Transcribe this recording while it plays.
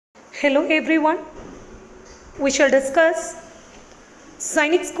Hello everyone. We shall discuss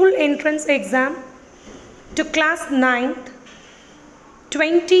Sainik School Entrance Exam to Class 9th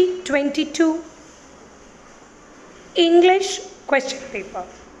 2022 English question paper.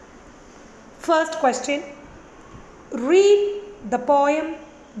 First question. Read the poem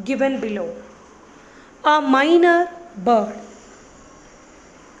given below. A minor bird.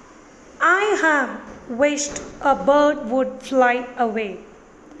 I have wished a bird would fly away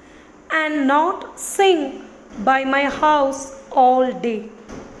and not sing by my house all day.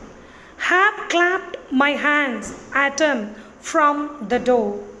 Have clapped my hands at him from the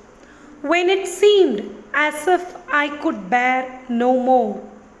door, when it seemed as if I could bear no more.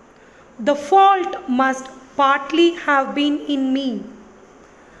 The fault must partly have been in me.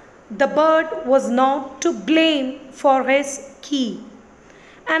 The bird was not to blame for his key,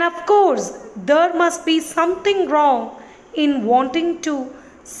 and of course there must be something wrong in wanting to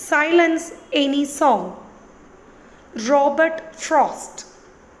silence any song. Robert Frost.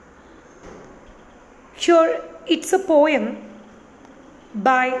 Here it's a poem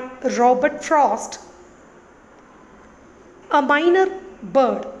by Robert Frost. A minor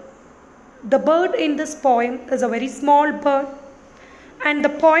bird. The bird in this poem is a very small bird, and the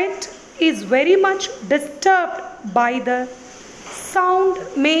poet is very much disturbed by the sound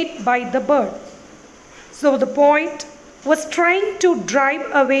made by the bird. So the poet was trying to drive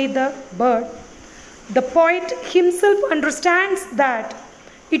away the bird. The poet himself understands that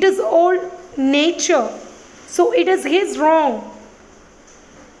it is all nature, so it is his wrong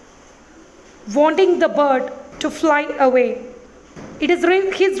wanting the bird to fly away. It is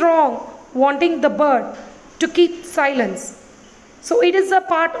his wrong wanting the bird to keep silence. So it is a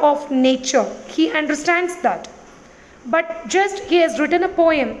part of nature. He understands that. But just he has written a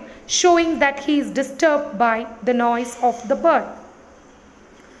poem showing that he is disturbed by the noise of the bird.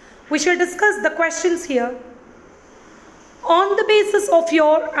 We shall discuss the questions here. On the basis of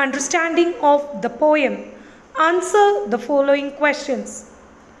your understanding of the poem, answer the following questions.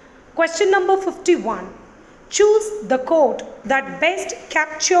 Question number 51. Choose the quote that best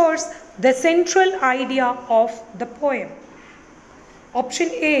captures the central idea of the poem. Option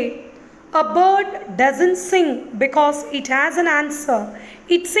A. A bird doesn't sing because it has an answer.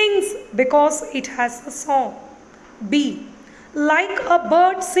 It sings because it has a song. B. Like a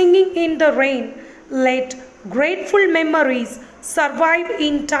bird singing in the rain, let grateful memories survive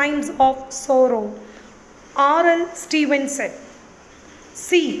in times of sorrow. R.L. Stevenson.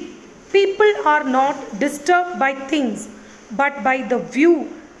 C. People are not disturbed by things, but by the view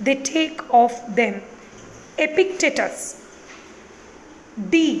they take of them. Epictetus.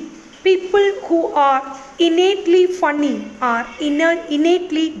 D. People who are innately funny are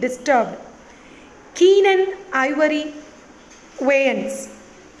innately disturbed. Keenan Ivory Wayans.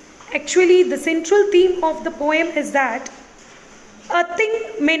 Actually, the central theme of the poem is that a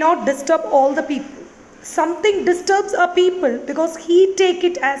thing may not disturb all the people. Something disturbs a people because he take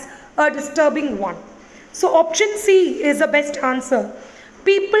it as a disturbing one. So option C is the best answer.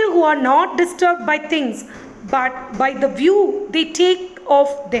 People who are not disturbed by things but by the view they take of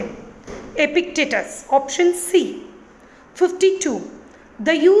them. Epictetus. Option C. 52.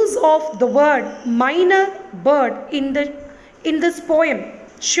 The use of the word minor bird in this poem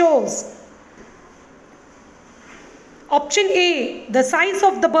shows. Option A. The size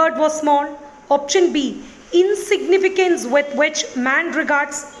of the bird was small. Option B. Insignificance with which man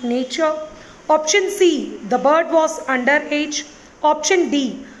regards nature. Option C. The bird was underage. Option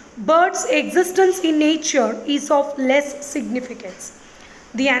D. Bird's existence in nature is of less significance.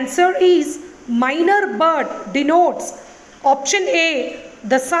 The answer is minor bird denotes option A.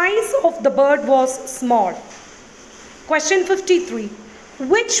 The size of the bird was small. Question 53.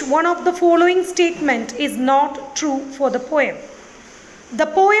 Which one of the following statement is not true for the poem? The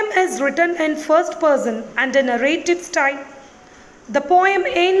poem is written in first person and a narrative style. The poem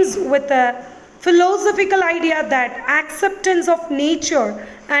ends with a philosophical idea that acceptance of nature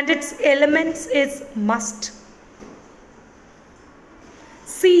and its elements is must.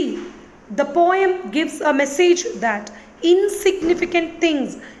 C. The poem gives a message that insignificant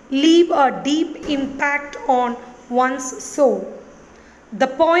things leave a deep impact on one's soul. The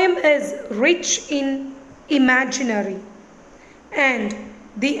poem is rich in imaginary. And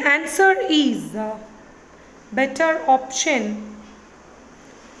the answer is the better option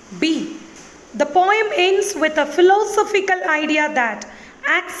B. The poem ends with a philosophical idea that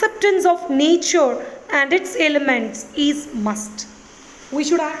acceptance of nature and its elements is must. We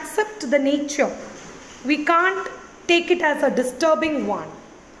should accept the nature. We can't take it as a disturbing one.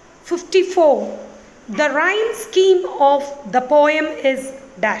 54. The rhyme scheme of the poem is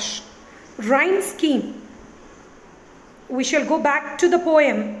dash. Rhyme scheme. We shall go back to the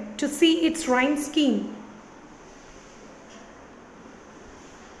poem to see its rhyme scheme.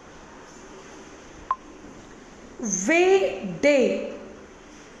 Way day,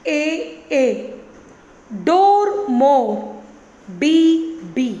 a, door more,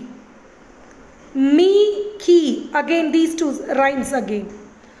 b. Me key, again these two rhymes again.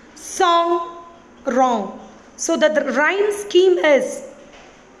 Song wrong. So the rhyme scheme is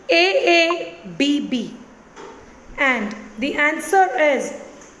a, b. And the answer is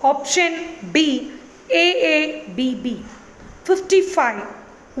option B, a, b. 55.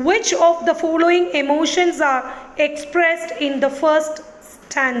 Which of the following emotions are expressed in the first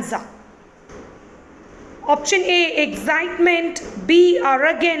stanza? Option A, excitement, B,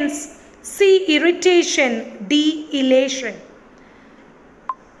 arrogance, C, irritation, D, elation.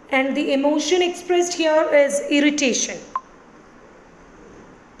 And the emotion expressed here is irritation.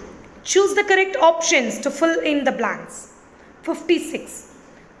 Choose the correct options to fill in the blanks. 56.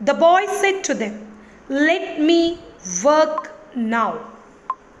 The boy said to them, "Let me work now."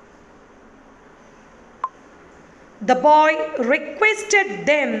 The boy requested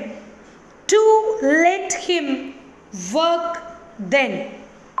them to let him work then.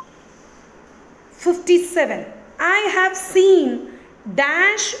 57. I have seen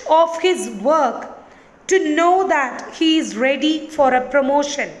dash of his work to know that he is ready for a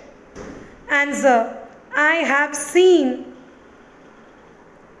promotion. Answer. I have seen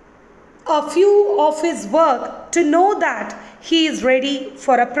a few of his work to know that he is ready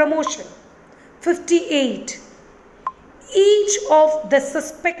for a promotion. 58. Each of the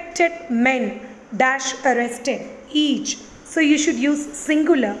suspected men dash arrested. Each. So you should use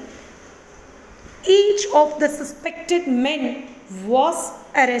singular. Each of the suspected men was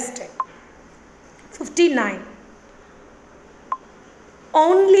arrested. 59.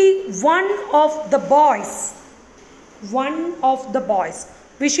 Only one of the boys.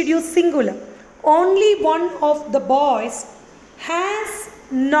 We should use singular. Only one of the boys has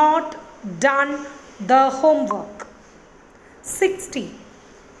not done the homework. 60.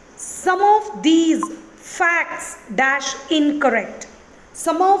 Some of these facts dash incorrect.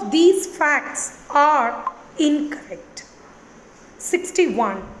 Some of these facts are incorrect.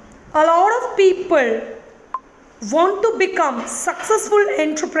 61. A lot of people want to become successful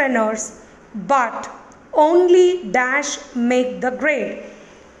entrepreneurs, but only dash make the grade.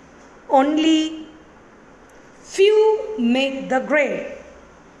 Only few make the grade.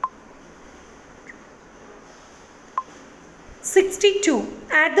 62.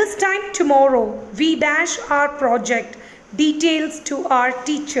 At this time tomorrow, we dash our project details to our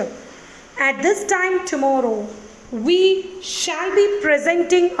teacher. At this time tomorrow, we shall be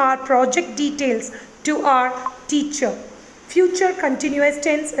presenting our project details to our teacher. Future continuous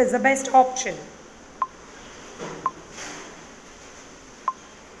tense is the best option.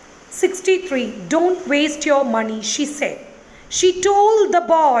 63. Don't waste your money, she said. She told the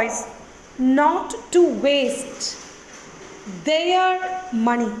boys not to waste their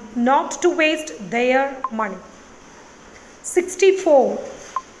money. Not to waste their money. 64.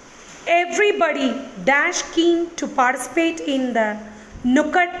 Everybody dash keen to participate in the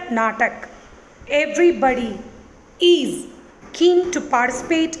Nukkad Natak. Everybody is keen to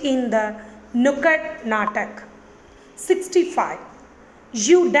participate in the Nukkad Natak. 65.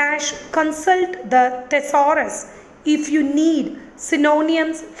 You dash consult the thesaurus if you need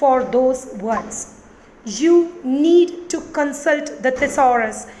synonyms for those words. You need to consult the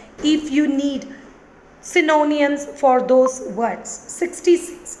thesaurus if you need synonyms for those words.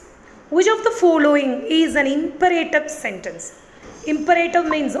 66. Which of the following is an imperative sentence? Imperative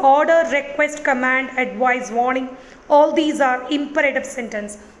means order, request, command, advice, warning. All these are imperative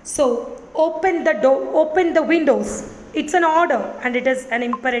sentence. So open the door, open the windows. It's an order and it is an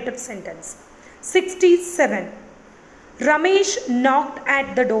imperative sentence. 67. Ramesh knocked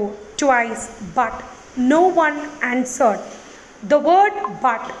at the door twice, but no one answered. The word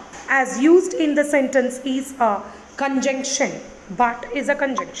but as used in the sentence is a conjunction. But is a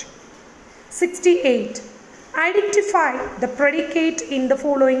conjunction. 68. Identify the predicate in the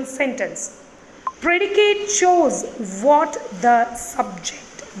following sentence. Predicate shows what the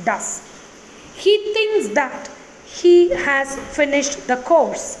subject does. He thinks that he has finished the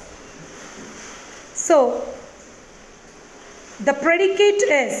course. So, the predicate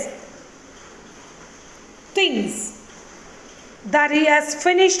is thinks that he has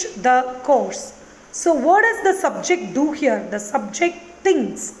finished the course. So, what does the subject do here? The subject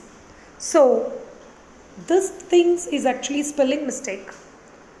thinks. So, this thinks is actually spelling mistake.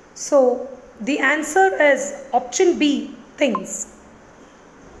 So, the answer is option B, thinks.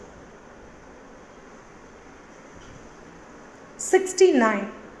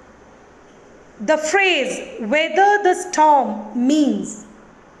 69. The phrase weather the storm means.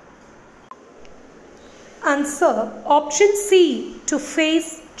 Answer option C, to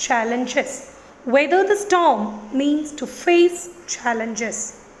face challenges. Weather the storm means to face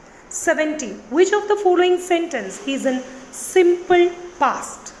challenges. 70. Which of the following sentence is in simple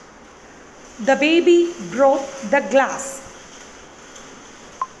past? The baby broke the glass.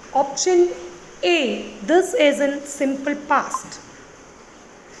 Option A, this is in simple past.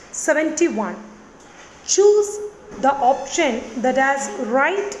 71. Choose the option that has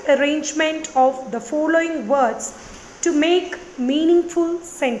right arrangement of the following words to make meaningful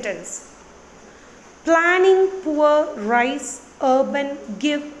sentence. Planning poor, rise, urban,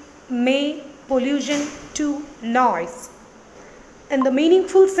 give, may, pollution to noise. And the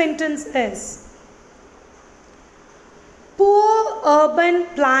meaningful sentence is: poor urban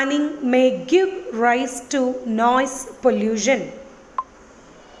planning may give rise to noise pollution.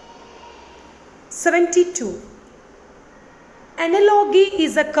 72. Analogy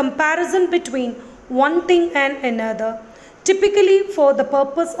is a comparison between one thing and another, typically for the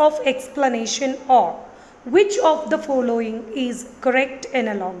purpose of explanation, or which of the following is correct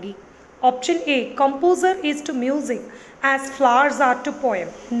analogy? Option A, composer is to music as flowers are to poem.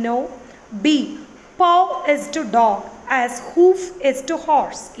 No. B, paw is to dog as hoof is to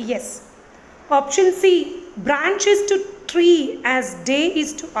horse. Yes. Option C, branch is to tree as day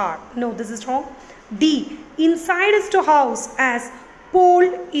is to hour. No, this is wrong. D, inside is to house as pole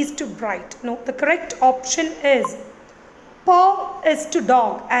is to bright. No, the correct option is paw is to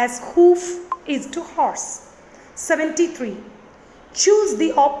dog as hoof is to horse. 73. Choose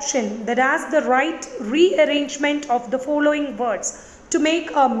the option that has the right rearrangement of the following words to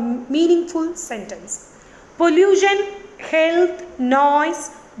make a meaningful sentence. Pollution, health,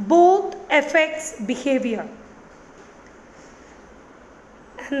 noise, both affects behavior.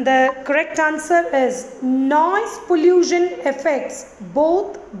 And the correct answer is noise pollution affects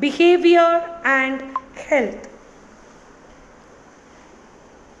both behavior and health.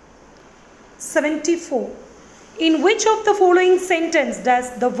 74. In which of the following sentence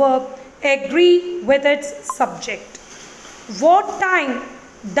does the verb agree with its subject? What time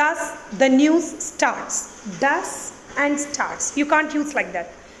does the news starts? Does and starts. You can't use like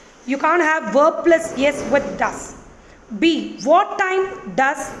that. You can't have verb plus yes with does. B, what time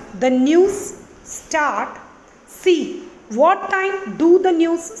does the news start? C, what time do the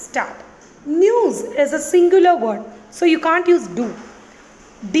news start? News is a singular word, so you can't use do.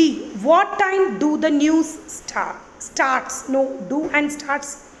 D, what time do the news start? Starts. No, do and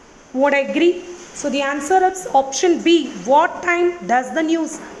starts won't agree. So the answer is option B, what time does the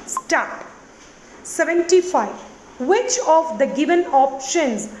news start? 75. Which of the given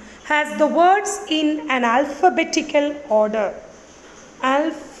options has the words in an alphabetical order?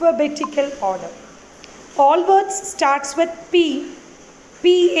 Alphabetical order. All words starts with P.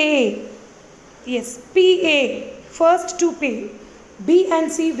 P-A. Yes, P-A. First two P. B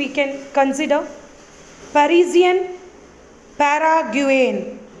and C we can consider. Parisian,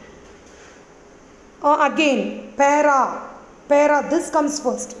 Paraguayan. Again, para. This comes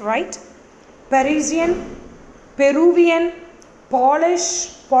first, right? Parisian, Peruvian,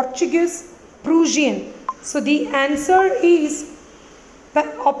 Polish, Portuguese, Prussian. So the answer is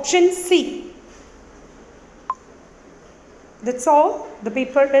option C. That's all. The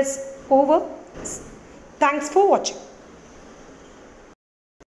paper is over. Thanks for watching.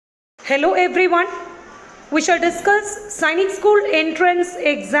 Hello everyone. We shall discuss Sainik School entrance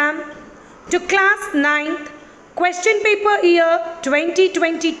exam to class 9th, question paper year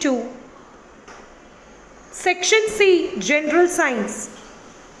 2022. Section C, General Science.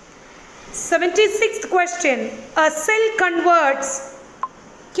 76th question. A cell converts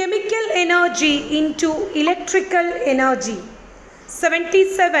chemical energy into electrical energy.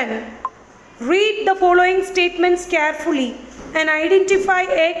 77. Read the following statements carefully and identify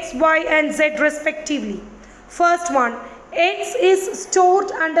X, Y and Z respectively. First one. X is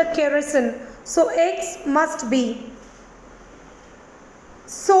stored under kerosene. So X must be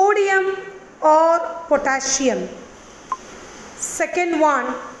sodium or potassium. Second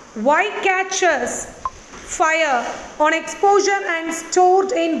one, Y catches fire on exposure and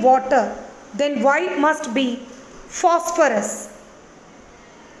stored in water. Then Y must be phosphorus.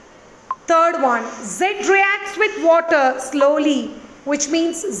 Third one, Z reacts with water slowly, which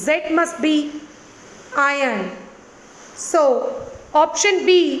means Z must be iron. So option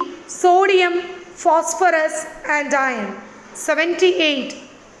B, sodium, phosphorus and iron. 78.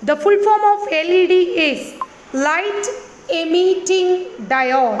 The full form of LED is light emitting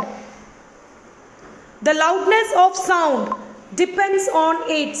diode. The loudness of sound depends on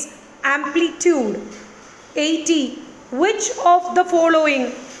its amplitude. 80. Which of the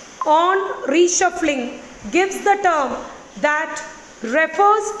following on reshuffling gives the term that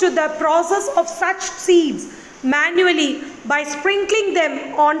refers to the process of such seeds manually by sprinkling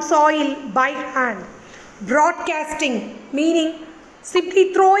them on soil by hand? Broadcasting, meaning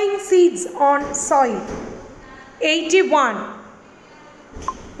simply throwing seeds on soil. 81.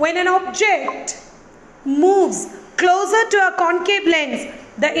 When an object moves closer to a concave lens,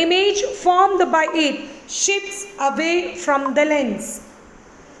 the image formed by it shifts away from the lens.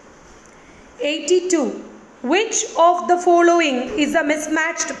 82. Which of the following is a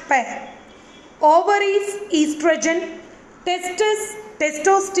mismatched pair? Ovaries, estrogen; testes,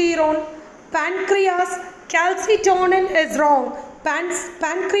 testosterone; pancreas, calcitonin is wrong.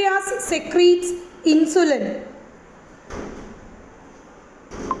 Pancreas secretes insulin.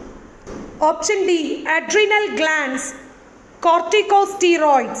 Option D, adrenal glands,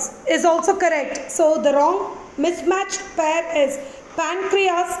 corticosteroids is also correct. So the wrong mismatched pair is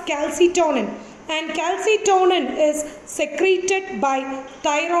pancreas, calcitonin, and calcitonin is secreted by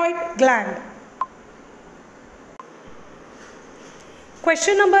thyroid gland.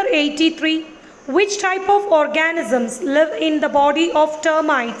 Question number 83. Which type of organisms live in the body of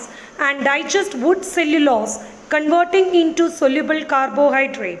termites and digest wood cellulose, converting into soluble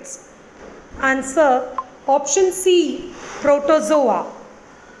carbohydrates? Answer option C, protozoa.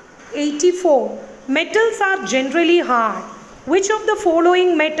 84. Metals are generally hard. Which of the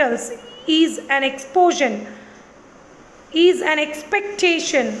following metals is an expectation?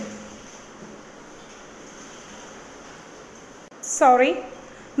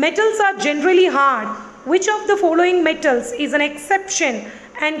 Metals are generally hard. Which of the following metals is an exception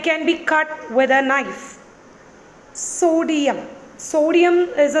and can be cut with a knife? Sodium. Sodium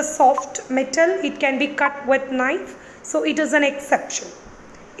is a soft metal. It can be cut with knife. So it is an exception.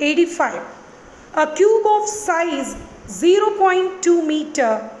 85. A cube of size 0.2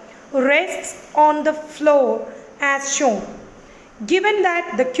 meter rests on the floor as shown. Given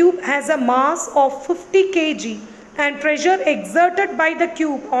that the cube has a mass of 50 kg and pressure exerted by the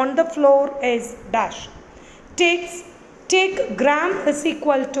cube on the floor is dash. Take gram is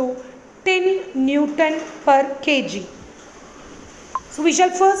equal to 10 Newton per kg. So we shall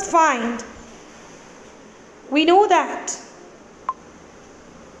first find, we know that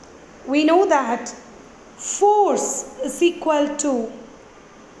force is equal to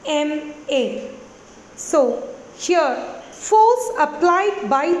ma. So here force applied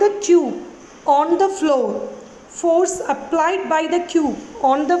by the cube on the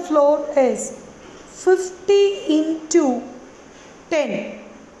floor, is 50 into 10,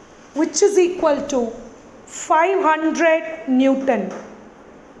 which is equal to 500 Newton.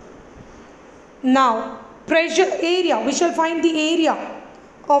 Now pressure area, we shall find the area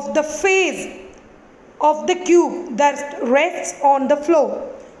of the face of the cube that rests on the floor.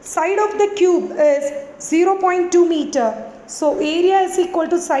 Side of the cube is 0.2 meter. So area is equal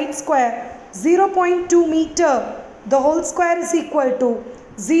to side square 0.2 meter. The whole square is equal to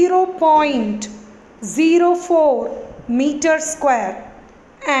 0.04 meter square.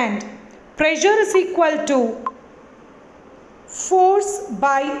 And pressure is equal to force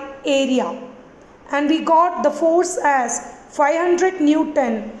by area. And we got the force as 500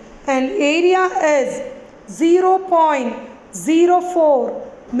 Newton and area is 0.04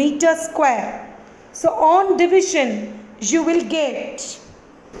 meter square. So on division you will get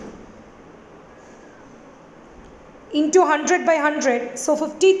into 100 by 100. So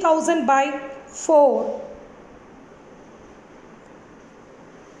 50,000 by 4.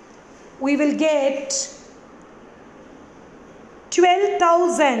 We will get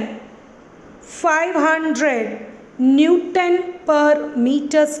 12,500 Newton per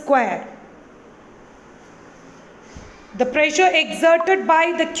meter square. The pressure exerted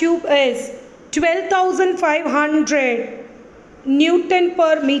by the cube is 12,500 Newton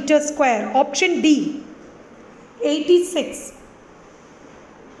per meter square. Option D. 86.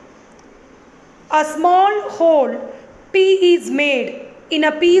 A small hole P is made in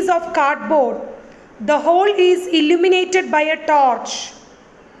a piece of cardboard. The hole is illuminated by a torch.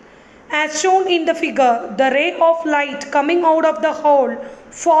 As shown in the figure, the ray of light coming out of the hole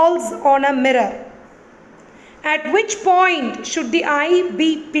falls on a mirror. At which point should the eye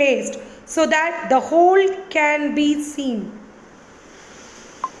be placed so that the hole can be seen?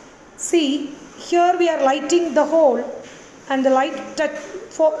 See, here we are lighting the hole and the light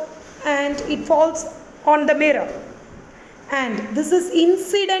and it falls on the mirror. And this is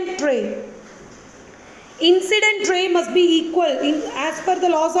incident ray. Incident ray must be equal as per the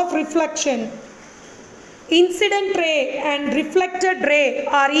laws of reflection. Incident ray and reflected ray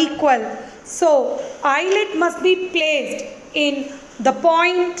are equal. So, eyelid must be placed in the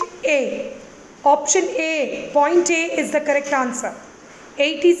point A. Option A, point A is the correct answer.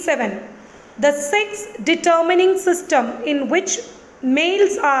 87. The sex determining system in which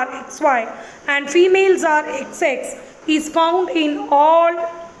males are XY and females are XX is found in all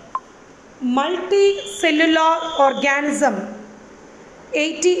multicellular organism.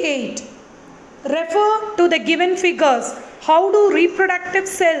 88. Refer to the given figures. How do reproductive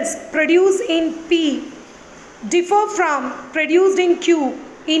cells produced in P differ from produced in Q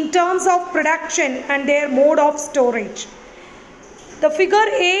in terms of production and their mode of storage? The figure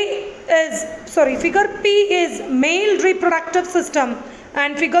figure P is male reproductive system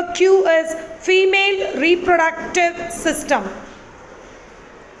and figure Q is female reproductive system.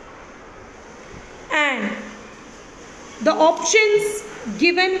 And the options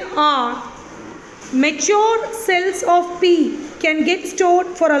given are: mature cells of P can get stored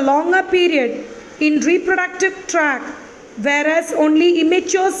for a longer period in reproductive tract, whereas only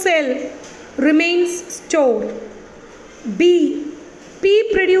immature cell remains stored. B. P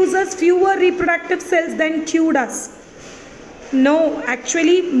produces fewer reproductive cells than Q does. No,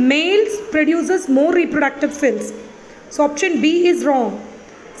 actually males produces more reproductive cells. So option B is wrong.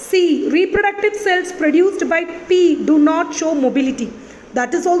 C. Reproductive cells produced by P do not show mobility.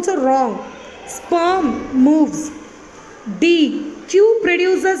 That is also wrong. Sperm moves. D. Q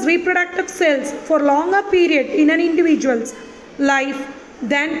produces reproductive cells for longer period in an individual's life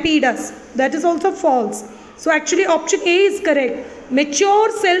than P does. That is also false. So actually option A is correct. Mature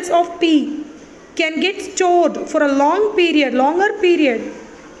cells of P can get stored for a longer period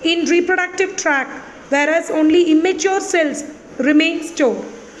in reproductive tract, whereas only immature cells remain stored.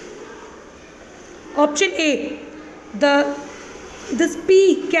 Option A. This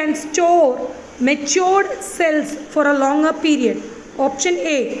P can store matured cells for a longer period. Option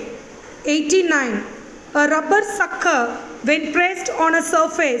A. 89. A rubber sucker, when pressed on a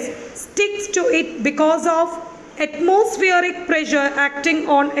surface, sticks to it because of atmospheric pressure acting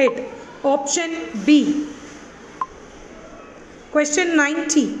on it. Option B. Question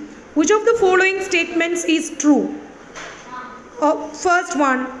 90. Which of the following statements is true? First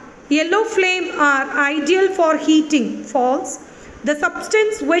one. Yellow flame are ideal for heating. False. The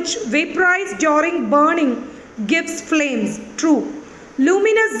substance which vaporizes during burning gives flames. True.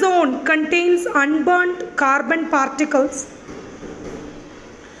 Luminous zone contains unburnt carbon particles.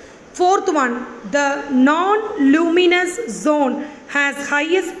 Fourth one, the non-luminous zone has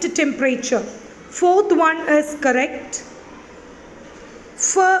highest temperature. Fourth one is correct.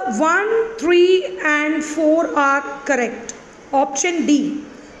 1, 3 and 4 are correct. Option D.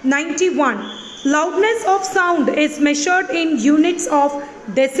 91. Loudness of sound is measured in units of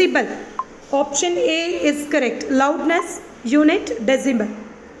decibel. Option A is correct. Loudness, unit, decibel.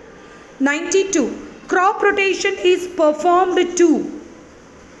 92. Crop rotation is performed to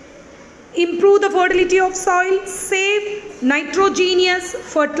improve the fertility of soil, save nitrogenous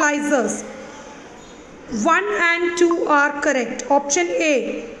fertilizers. 1 and 2 are correct. Option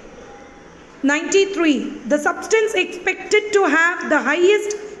A. 93. The substance expected to have the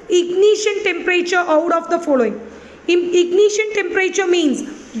highest ignition temperature out of the following. Ignition temperature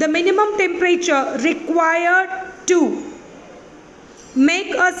means the minimum temperature required to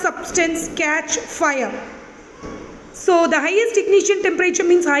make a substance catch fire. So the highest ignition temperature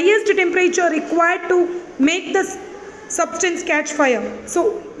means highest temperature required to make the substance catch fire.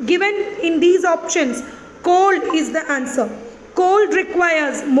 So given in these options, cold is the answer. Cold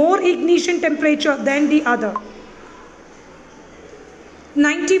requires more ignition temperature than the other.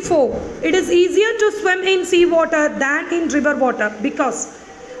 94. It is easier to swim in sea water than in river water because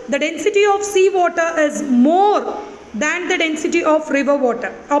the density of sea water is more than the density of river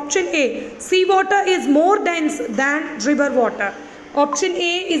water. Option A. Sea water is more dense than river water. Option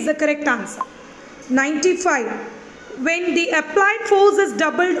A is the correct answer. 95. When the applied force is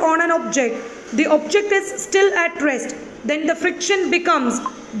doubled on an object, the object is still at rest. Then the friction becomes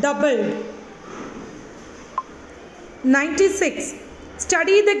doubled. 96.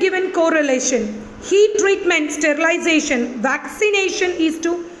 Study the given correlation. Heat treatment, sterilization, vaccination is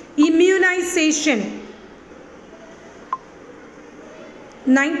to immunization.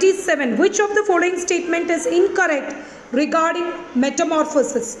 97. Which of the following statement is incorrect regarding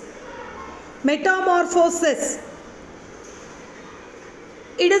metamorphosis? Metamorphosis.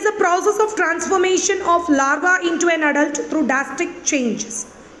 It is a process of transformation of larva into an adult through drastic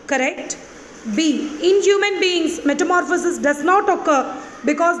changes. Correct? B. In human beings, metamorphosis does not occur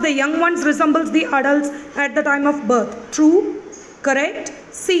because the young ones resembles the adults at the time of birth. True. Correct.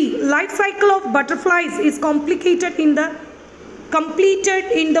 C. Life cycle of butterflies is completed in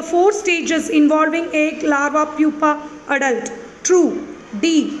the 4 stages involving egg, larva, pupa, adult. True.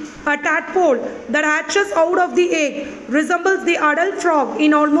 D. A tadpole that hatches out of the egg resembles the adult frog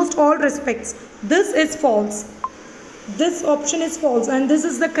in almost all respects. This is false. This option is false and this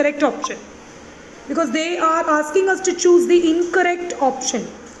is the correct option, because they are asking us to choose the incorrect option.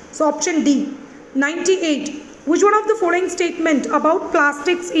 So option D. 98. Which one of the following statement about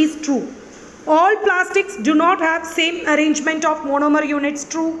plastics is true? All plastics do not have same arrangement of monomer units.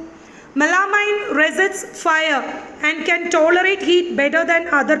 True. Melamine resists fire and can tolerate heat better than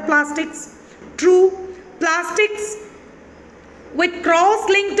other plastics. True. Plastics with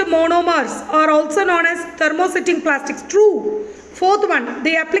cross-linked monomers are also known as thermosetting plastics. True. Fourth one,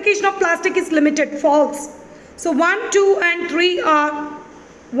 the application of plastic is limited. False. So 1, 2 and 3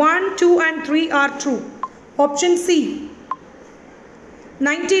 are true. Option C.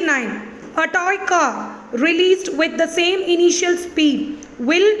 99. A toy car released with the same initial speed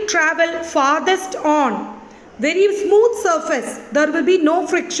will travel farthest on very smooth surface. There will be no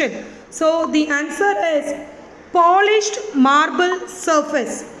friction. So the answer is polished marble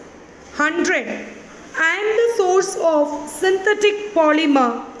surface. 100. I am the source of synthetic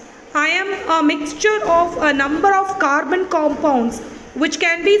polymer. I am a mixture of a number of carbon compounds which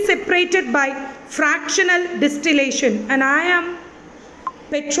can be separated by fractional distillation, and I am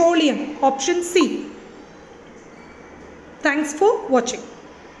petroleum. Option C. Thanks for watching.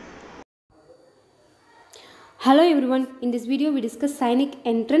 Hello everyone, in this video we discuss Sainik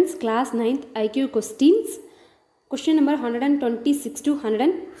entrance class 9th IQ questions. Question number 126 to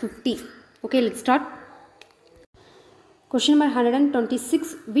 150. Okay, let's start. Question number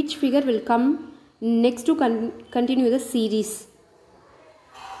 126. Which figure will come next to continue the series?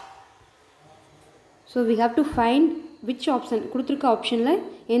 So we have to find which option. கொடுத்திருக்க ஆப்ஷன்ல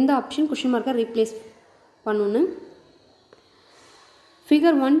எந்த option question mark replace பண்ணனும்.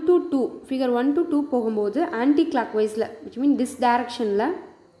 Figure 1 to 2. Figure 1 to 2 போகும்போது anti clockwise ல, which mean this direction ல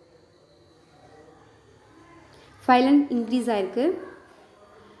phi length increase ஆயிருக்கு.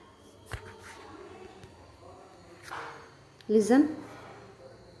 Listen.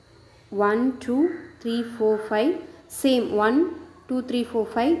 1 2 3 4 5 same 1 2 3 4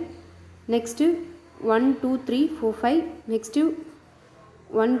 5 next 1 2 3 4 5 next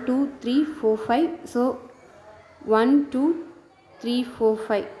 1 2 3 4 5 so 1 2 3 4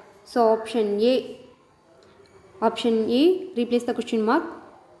 5 so option A replace the question mark.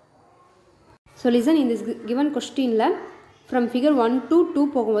 So listen, in this given question la from figure 1 to 2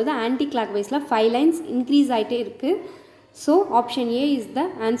 போகும்போது anti clockwise la 5 lines increase ஆயிட்டே இருக்கு. So option A is the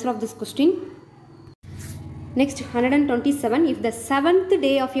answer of this question. Next 127. If the 7th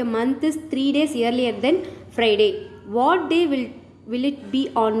day of a month is 3 days earlier than Friday, what day will it be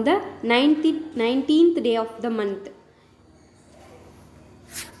on the 19th day of the month?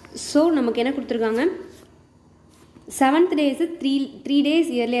 So நமக்கு என்ன கொடுத்திருக்காங்க? 7th day is 3 days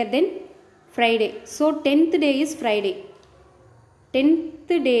earlier than Friday. So 10th day is Friday.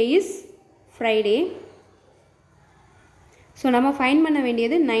 10th day is Friday. So நம்ம find பண்ண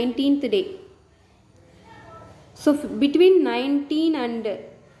வேண்டியது 19th day. So between 19 and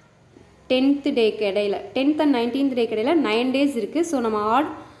 10th day இடையில 10th and 19th day இடையில 9 days இருக்கு. So நம்ம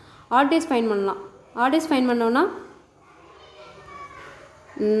odd days find பண்ணலாம். odd days find பண்ணோம்னா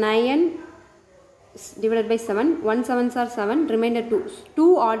 9 divided by 7 1 7s are 7 remainder 2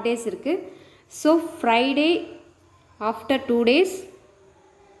 odd days இருக்கு. So Friday after 2 days,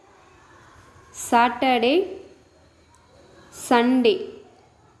 Saturday, Sunday.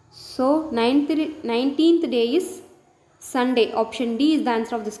 So 19th day is Sunday. Option D is the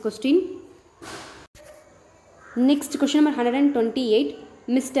answer of this question. Next question number 128.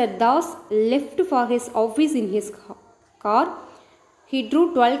 Mr. Das left for his office in his car. He drew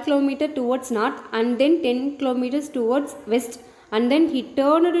 12 km towards north and then 10 km towards west, and then he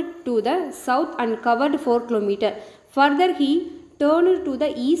turned to the south and covered 4 km. Further he turned to the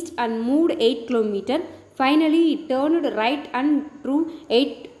east and moved 8 km. Finally he turned right and drew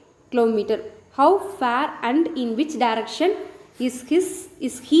 8 km. How far and in which direction is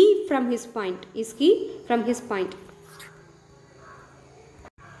he from his point?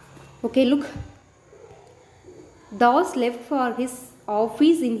 Okay, look. Das left for his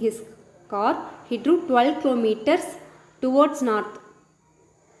office in his car. He drew 12 kilometers towards north.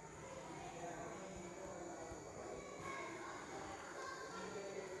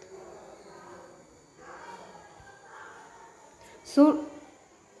 So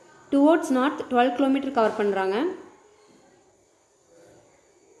towards north 12 km cover பண்றாங்க.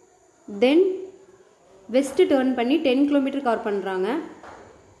 Then west turn பண்ணி 10 kilometre cover பண்ணுறாங்க.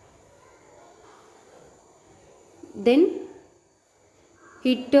 தென்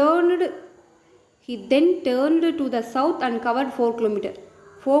he then turned to the south and covered 4 kilometer.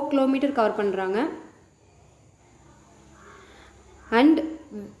 4 kilometer cover பண்ணுறாங்க. And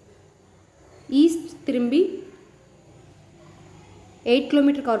east திரும்பி 8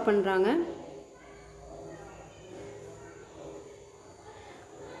 kilometre cover பண்ணுறாங்க.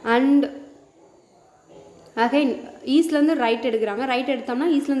 And again ஈஸ்ட்லேருந்து right எடுக்கிறாங்க. Right எடுத்தோம்னா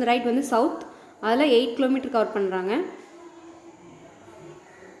ஈஸ்ட்லேருந்து right வந்து south, அதில் 8 கிலோமீட்டர் கவர் பண்ணுறாங்க.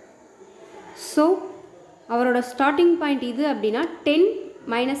 ஸோ அவரோட ஸ்டார்டிங் பாயிண்ட் இது அப்படின்னா 10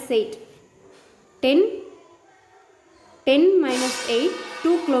 minus 8 10 minus 8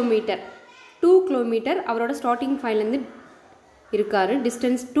 2 கிலோமீட்டர். 2 கிலோமீட்டர் அவரோட ஸ்டார்டிங் பாயிண்ட்லேருந்து இருக்கார்.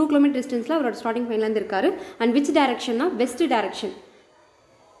 டிஸ்டன்ஸ் 2 கிலோமீட்டர் டிஸ்டன்ஸில் அவரோட ஸ்டார்டிங் பாயிண்ட்லேருந்து இருக்கார். And which டைரக்ஷன்னா west direction.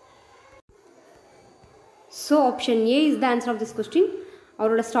 So option A is the answer of this question.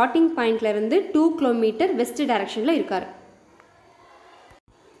 அவரோட ஸ்டார்டிங் பாயிண்ட்லேருந்து 2 கிலோமீட்டர் வெஸ்ட் டைரக்ஷனில் இருக்கார்.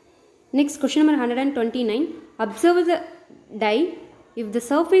 Next, question number 129. Observe the die. If the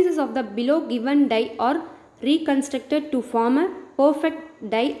surfaces of the below given die are reconstructed to form a perfect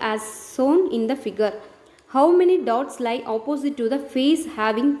die as shown in the figure, how many dots lie opposite to the face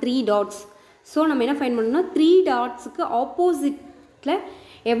having 3 dots? So, நம்ம என்ன find பண்ணணும்னா 3 டாட்ஸுக்கு ஆப்போசிட்டில்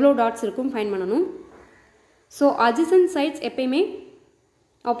எவ்வளோ dots இருக்கும் find பண்ணணும். So adjacent sides எப்பயுமே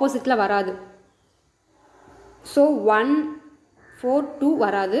ஆப்போசிட்டில் வராது. ஸோ 1 4 2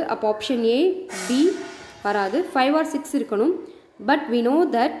 வராது. அப்போ ஆப்ஷன் ஏ பி வராது. 5 or 6 இருக்கணும். பட் we know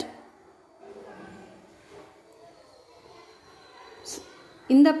that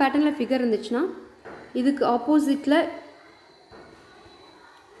இந்த பேட்டர்னில் ஃபிகர் இருந்துச்சுன்னா இதுக்கு ஆப்போசிட்டில்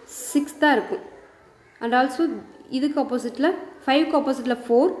 6 தான் இருக்கும். அண்ட் ஆல்சோ இதுக்கு ஆப்போசிட்டில் 5க்கு ஆப்போசிட்டில்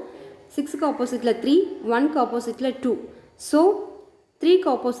 4, 6க்கு ஆப்போசிட்டில் 3, 1க்கு ஆப்போசிட்டில் 2. ஸோ 3க்கு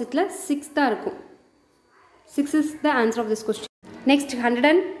ஆப்போசிட்டில் 6 தான் இருக்கும். 6 is the answer of this question. Next,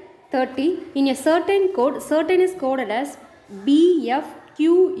 130. In a certain code, certain is coded as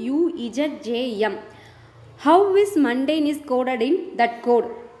BFQUZJM. How is mundane is coded in that code?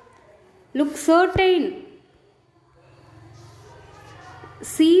 Look, certain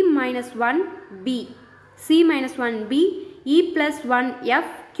C-1B, C-1B, E plus 1F,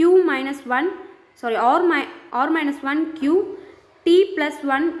 Q minus 1, sorry, R minus 1Q, T plus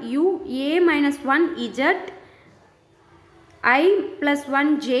 1U, A minus 1Z, I plus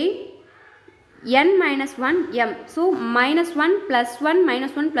 1J, N minus 1M. So minus 1 plus 1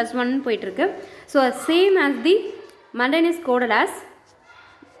 minus 1 plus 1 போயிட்டிருக்கு. So same as the mundane is coded as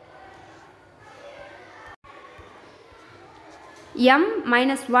M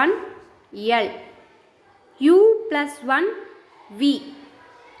minus 1 L, U plus 1 V,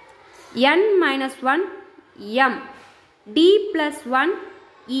 N minus 1 M, D plus 1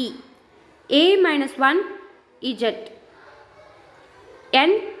 E, A minus 1 Z,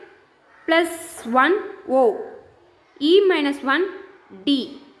 N plus 1 O, E minus 1 D,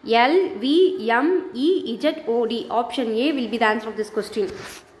 L, V, M, E, Z, O, D. Option A will be the answer of this question.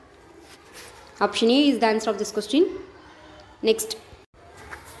 Option A is the answer of this question. Next.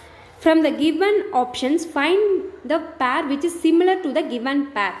 From the given options, find the pair which is similar to the given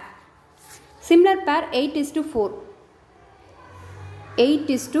pair. Similar pair 8:4.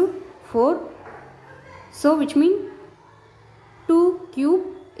 8:4. So which means 2 cube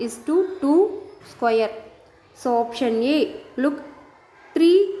is to 2 square. So option A, look,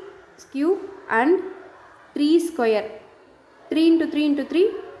 3 cube and 3 square. 3 into 3 into 3,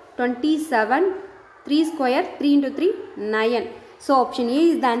 27. 3 square, 3 into 3, 9. So option A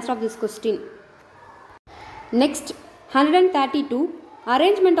is the answer of this question. Next, 132.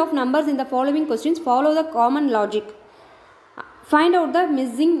 Arrangement of numbers in the following questions follow the common logic. Find out the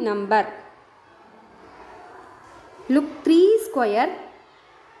missing number. Look, 3 square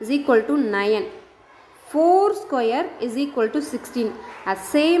is equal to 9. 4 square is equal to 16. As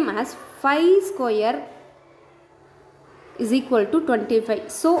same as 5 square is equal to 25.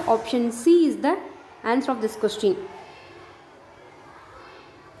 So option C is the answer of this question.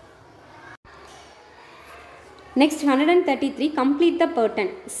 Next, 133. Complete the pattern.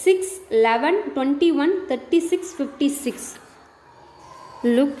 6, 11, 21, 36, 56.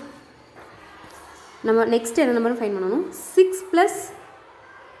 Look, நம்ம next என்ன number find பண்ணணும்? 6 plus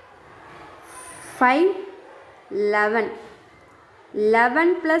 5, 11. 11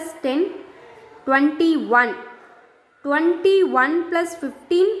 plus 10, 21. 21 plus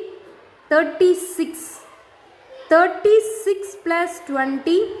 15, 36. 36 plus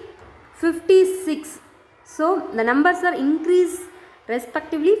 20, 56. So the numbers are increased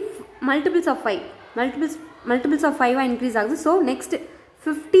respectively multiples of 5. multiples of 5 increase ஆகுது. So next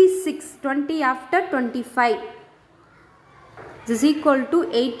 56, 20 after 25 is equal to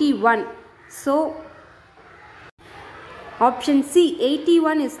 81. So option C,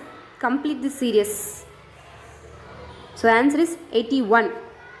 81 is complete the series. So answer is 81.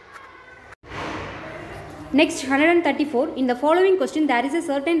 Next 134. In the following question, there is a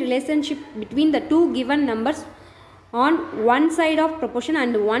certain relationship between the two given numbers on one side of proportion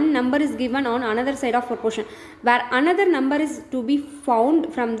and one number is given on another side of proportion, where another number is to be found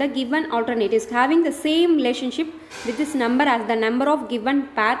from the given alternatives having the same relationship with this number as the number of given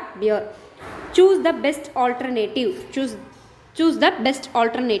pair bear. Choose the best alternative. Choose the best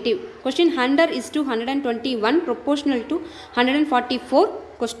alternative. Question 100 is to 121 proportional to 144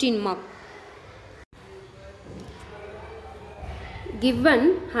 question mark. Given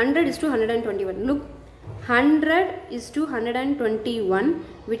 100 is to 121. Look, 100 is to 121,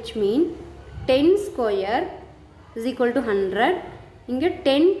 which means 10 square is equal to 100. Inge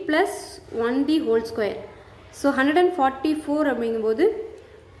 10 plus 1 the whole square. So 144 அப்படிங்கும்போது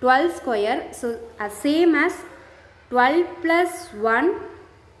 12 square. So as same as 12 plus 1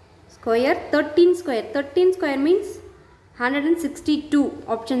 square, 13 square. 13 square means 162.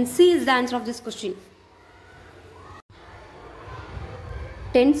 Option C is the answer of this question.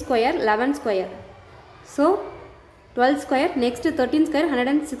 10 square, 11 square. So 12 square, next 13 square,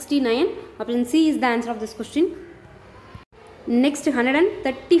 169. Option C is the answer of this question. Next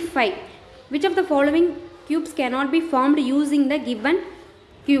 135. Which of the following cubes cannot be formed using the given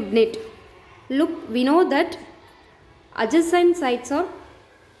cube net? Look, we know that adjacent sides are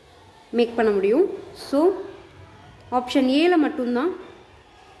make பண்ண முடியும். So option A ல மட்டும்தான்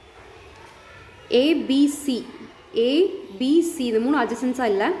A, B, C. A, B, C இது மூணு adjacents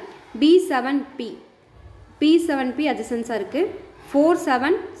இல்ல. B7P. P7P adjacents இருக்கு.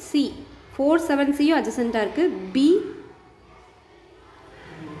 47C. 47C adjacent இருக்கு. B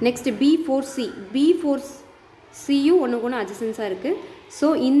next B4C. B4C ஒண்ணுக்கு adjacents இருக்கு. So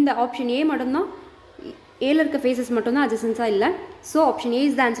இந்த option A மட்டும்தான் A ல இருக்க faces மட்டும்தான் adjacents இல்ல. So option A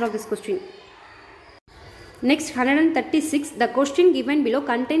is the answer of this question. Next 136. The question given below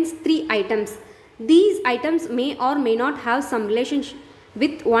contains 3 items. These items may or may not have some relationship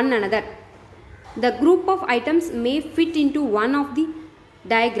with one another. The group of items may fit into one of the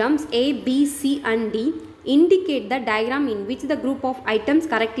diagrams A, B, C and D. Indicate the diagram in which the group of items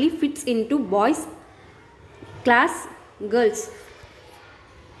correctly fits into boys class girls.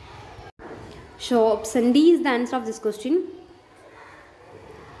 So option D is the answer of this question.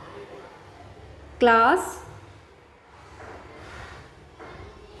 Class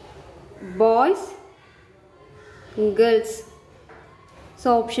boys girls. So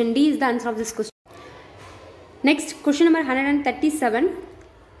option D is the answer of this question. Next question number 137.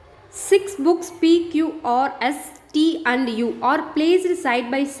 6 books P, Q, R, S, T and U are placed side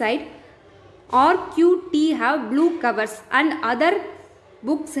by side. R, Q, T have blue covers and other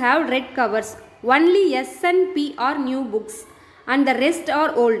books have red covers. Only S and P are new books and the rest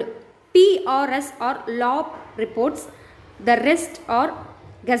are old. T or S are law reports. The rest are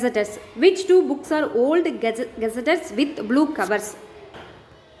gazettes. Which 2 books are old gazettes with blue covers?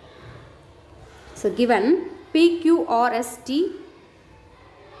 So given P, Q, R, S, T,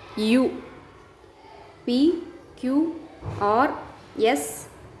 U. P, Q, R, S,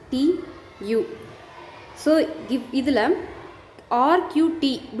 T, U. So give idhula R, Q, T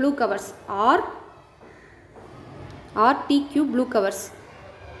blue covers. R, T, Q blue covers.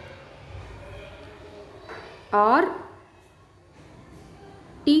 R,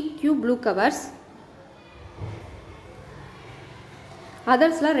 T, Q blue covers.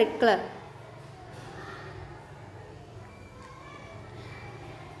 Others la red color.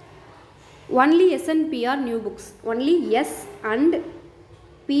 Only S and P are new books. Only S and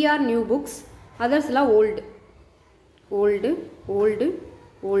P are new books. Others la old. Old.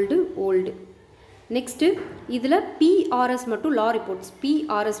 Next idhula PRS mattu law reports.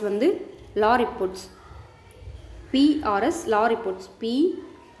 PRS vandu law reports. PRS law reports.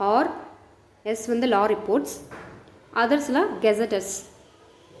 PRS vandu law reports. Others la gazetters.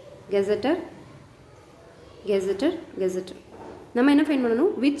 Gazetter. நம்ம என்ன find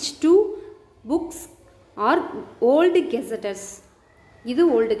பண்ணணும்? Which 2 books are old gazetters? இது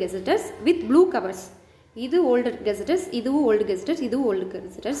old gazetters with blue covers. இது old gazetters, இதுவும் old gazetters, இதுவும் old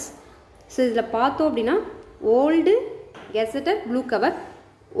gazetters. So இதில் பார்த்தோம் அப்படின்னா old gazetted blue cover,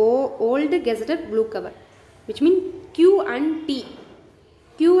 old gazetted blue cover, which mean Q and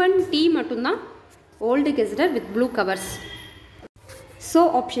T மட்டும்தான் old gazetted with blue covers. So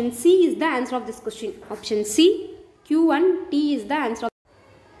option C is the answer of this question. Option C, Q and T is the answer of.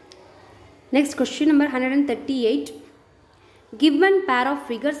 Next question number 138. Given pair of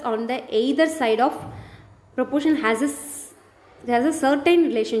figures on the either side of proportion has a certain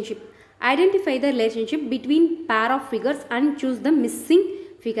relationship. Identify the relationship between pair of figures and choose the missing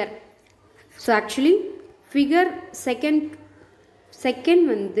figure. So actually figure second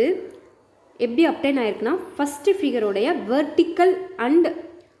வந்து எப்படி obtain ஆயிருக்குனா first figure உடைய vertical and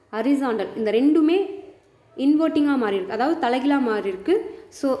horizontal இந்த ரெண்டுமே inverting-ஆ மாறி இருக்கு, அதாவது தலைகீழா மாறி இருக்கு.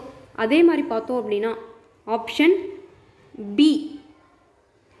 ஸோ அதே மாதிரி பார்த்தோம் அப்படின்னா ஆப்ஷன் பி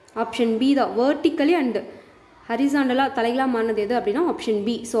தான் vertically and horizontally தலைகீழா மாறினது எது அப்படின்னா option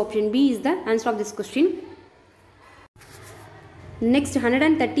B. So option B is the answer of this question. Next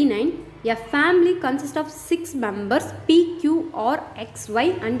 139. A family consists of 6 members P, Q, R, X, Y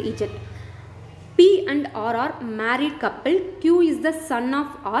and Z. P and R are married couple. Q is the son of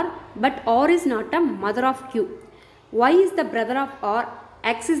R, but R is not a mother of Q. Y is the brother of R.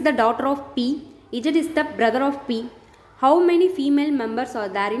 X is the daughter of P. Z is the brother of P. How many female members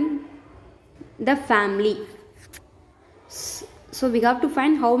are there in the family? So we have to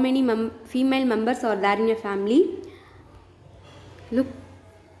find how many female members are there in a family. Look,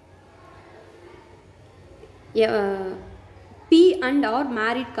 P and R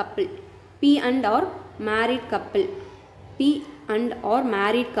married couple. P and R married couple. P and R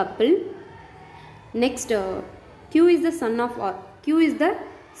married couple. Next, Q is the son of R. Q is the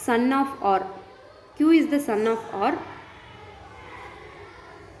son of R. Q is the son of R.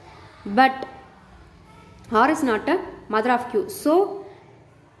 But R is not a mother of Q. So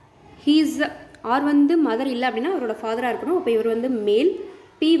he is R வந்து mother இல்லை அப்படின்னா அவரோட ஃபாதராக இருக்கணும். அப்போ இவர் வந்து மேல்,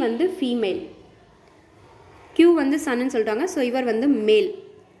 P வந்து ஃபீமேல், Q வந்து சன்னு சொல்லிட்டாங்க. ஸோ இவர் வந்து மேல்.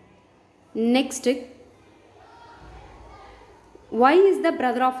 Next Y is the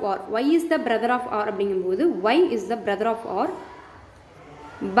brother of R. Y is the brother of R அப்படிங்கும்போது Y is the brother of R.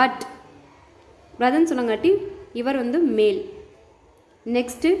 But பிரதர்ன்னு சொன்னங்காட்டி இவர் வந்து மேல்.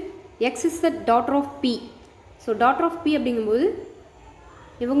 Next X is the daughter of P. So daughter of P அப்படிங்கும்போது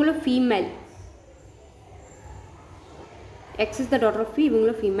இவங்களும் female. X is the daughter of P,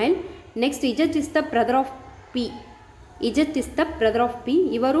 இவங்களும் female. Next Z is the brother of P. Z is the brother of P.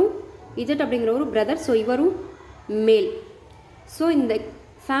 இவரும் Z அப்படிங்கிற ஒரு brother. So இவரும் மேல். So இந்த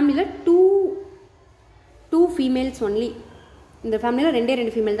ஃபேமிலியில் டூ ஃபீமேல்ஸ் ஒன்லி. இந்த ஃபேமிலியில்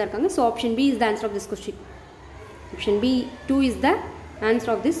ரெண்டு ஃபீமேல் தான் இருக்காங்க. So option B is the answer of this question. Option B 2 is the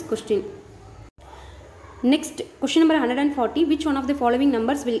answer of this question. Next, question number 140. Which one of the following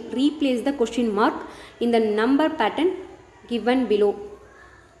numbers will replace the question mark in the number pattern given below?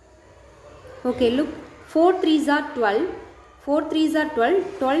 Okay, look. 4 3s are 12. 4 3s are 12.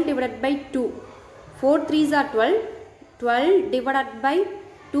 12 divided by 2. 4 3s are 12. 12 divided by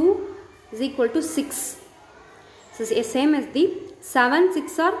 2 is equal to 6. So, same as the 7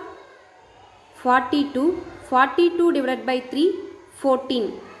 6 are 42. 42 divided by 3, 14.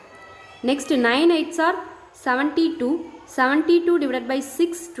 Next 9 8s are 72. 72 divided by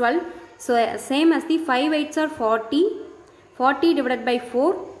 6, 12. So same as the 5 8s are 40. 40 divided by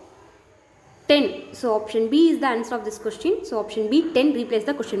 4, 10. So option B is the answer of this question. So option B, 10, replace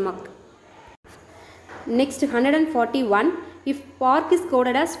the question mark. Next 141. If park is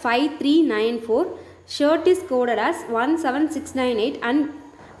coded as 5394, shirt is coded as 17698 and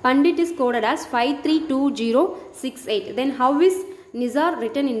Pandit is coded as 532068, then how is Nizar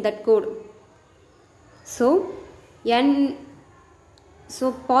written in that code? So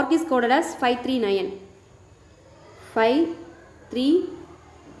park is coded as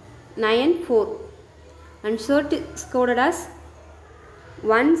 5394 and shirt is coded as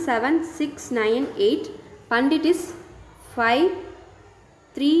 17698. Pandit is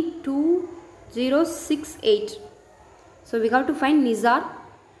 532068. So we have to find Nizar.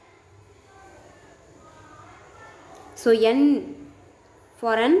 So N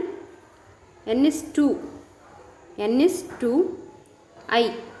for N is 2. N is 2. I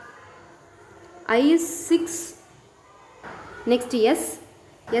is 6. Next S.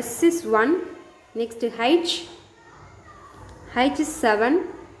 S is 1. Next H. H is 7.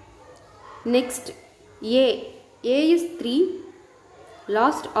 Next A. A is 3.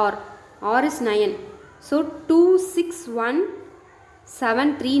 Last R. R is 9. So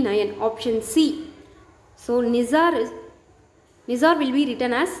 261739. Option C. So Nizar will be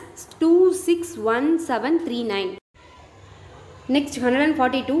written as 261739. Next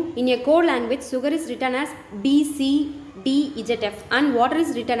 142. In a code language, sugar is written as BCDEZF and water is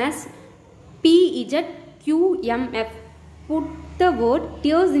written as PZQMF. Put the word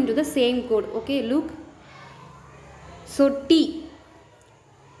tears into the same code. Okay, look. So T.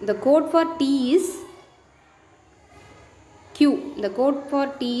 The code for T is Q. The code for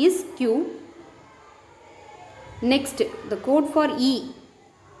T is Q. Next, the code for E.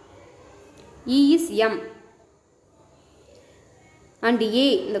 E is M. And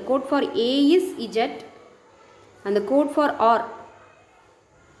A, the code for A is Z. And the code for R.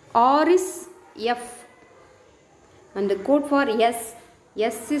 R is F. And the code for S.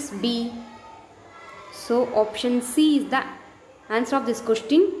 S is B. So option C is the answer of this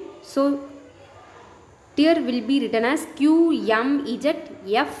question. So here will be written as QMZFB.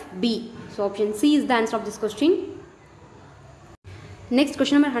 So option C is the answer of this question. Next,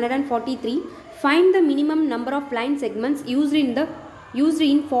 question number 143. Find the minimum number of line segments used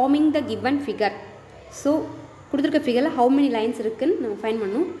in forming the given figure. So கொடுத்திருக்க figure how many lines இருக்குன்னு நம்ம find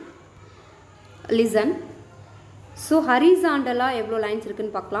பண்ணனும். Listen. So horizontal எவ்வளோ lines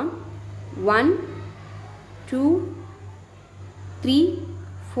இருக்குன்னு பார்க்கலாம். 1 2 3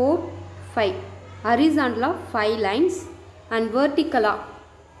 4 5. Horizontal 5 lines and vertical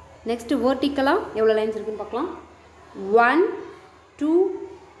next vertical எவ்வளோ lines இருக்குன்னு பார்க்கலாம். 1 2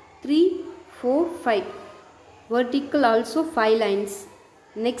 3 4 5. Vertical also 5 lines.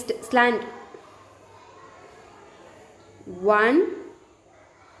 Next slant 1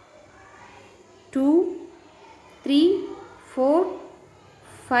 2 3 4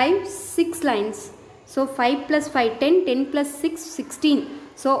 5 6 lines. So 5 plus 5 10, 10 plus 6 16.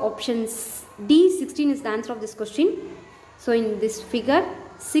 So option D 16 is the answer of this question. So in this figure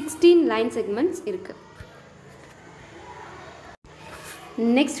 16 line segments irukku.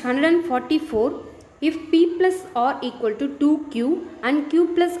 Next 144. If P plus R equal to 2Q and Q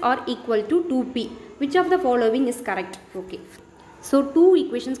plus R equal to 2P, which of the following is correct? Okay. So 2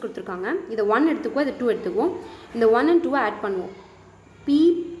 equations கொடுத்திருக்காங்க. இத 1 எடுத்துக்குவோம், இத 2 எடுத்துக்குவோம். இந்த 1 and 2 add பண்ணுவோம். P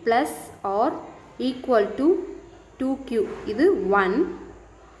plus R equal to 2Q. இது 1.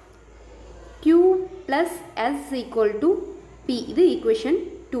 Q plus S equal to P. இது equation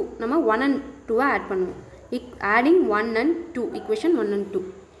 2. நம்ம 1 and 2 ஆட் பண்ணுவோம். Adding 1 and 2. Equation 1 and 2.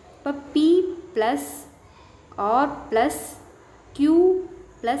 இப்போ P plus R plus Q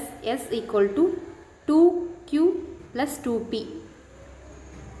plus S equal to 2Q plus 2P.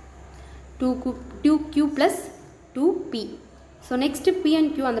 2Q plus 2P. So next P and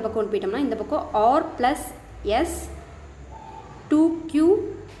Q அந்த பக்கம் கொண்டு போயிட்டோம்னா இந்த பக்கம் R plus S 2Q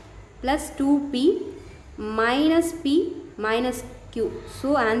plus 2P minus P minus Q. So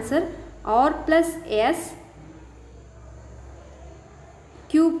answer R plus S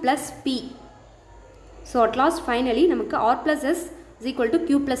Q plus P. So at last finally நமக்கு R plus S is equal to Q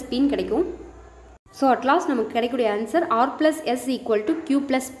plus P கிடைக்கும். So at last நமக்கு கிடைக்கக்கூடிய answer R plus S equal to Q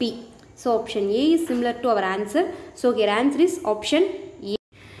plus P. So option A is similar to our answer. So here answer is option A.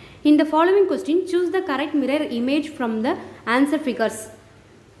 In the following question, choose the correct mirror image from the answer figures.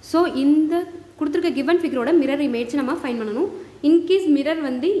 So இந்த கொடுத்திருக்க given figure ஓட mirror image நம்ம find பண்ணனும். In case mirror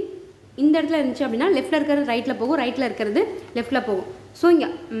வந்து இந்த இடத்துல இருந்துச்சு அப்படினா லெஃப்ட்ல இருக்கிறது ரைட்ல போகும், ரைட்ல இருக்கிறது லெஃப்ட்ல போகும். ஸோ இங்கே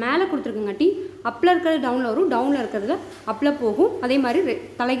மேலே கொடுத்துருக்கங்காட்டி அப்பில் இருக்கிறது டவுனில் வரும், டவுனில் இருக்கிறது அப்பில் போகும், அதே மாதிரி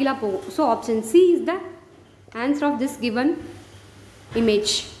தலைகீழாக போகும். So option C is the answer of this given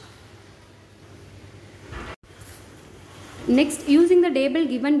image. Next, using the table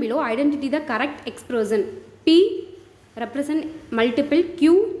given below identity the correct expression. P represent multiple, Q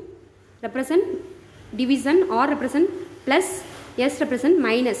represent division, R represent plus, S represent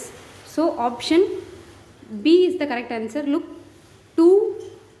minus. So option B is the correct answer. Look, 2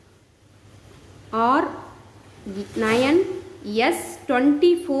 R 9 S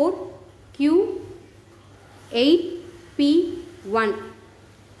 24 Q 8 P 1.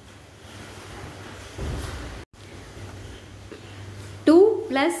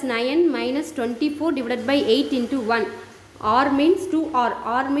 Plus 9 minus 24 divided by 8 into 1. R means 2R.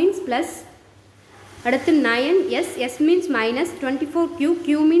 R means plus. அடுத்து 9 S. S means minus. 24 Q. Q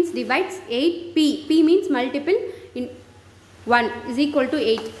means divides. 8 P. P means multiple in 1 is equal to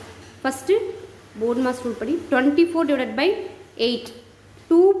 8. First board mass rule padi 24 divided by 8.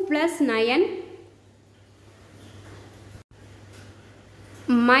 2 plus 9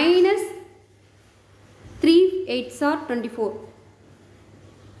 minus 3 8s are 24.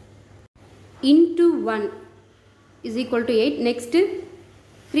 Into 1 is equal to 8. Next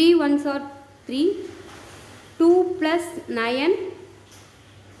 3 1s are 3. 2 plus 9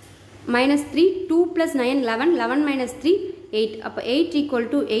 minus 3. 2 plus 9 11. 11 minus 3 8. Up 8 equal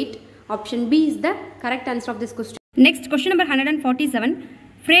to 8. Option B is the correct answer of this question. Next, question number 147.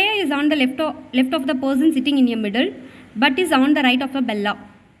 Freya is on the left of the person sitting in a middle, but is on the right of a Bella.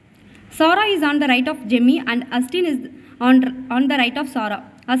 Sarah is on the right of Jemmy, and Austin is on the right of Sarah.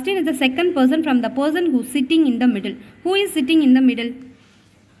 Austin is the second person from the person who is sitting in the middle. Who is sitting in the middle?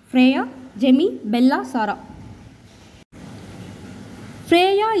 Freya, Jemmy, Bella, Sarah.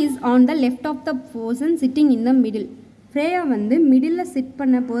 Freya is on the left of the person sitting in the middle. Freya வந்து middle chit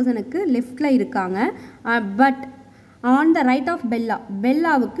பண்ண பர்சனுக்கு லெஃப்டில் இருக்காங்க. But on the right of Bella,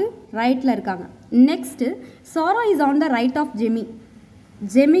 பெல்லாவுக்கு ரைட்டில் இருக்காங்க. Next Sarah is on the right of Jamie.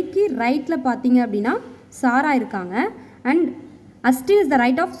 ஜெமிக்கு ரைட்டில் பார்த்தீங்க அப்படின்னா சாரா இருக்காங்க. And Austen is the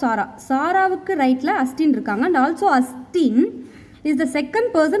right of சாரா. சாராவுக்கு ரைட்டில் அஸ்டின் இருக்காங்க. And also Austen is the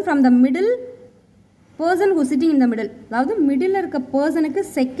second person from the middle person who sitting in the middle. அதாவது middle இருக்க பர்சனுக்கு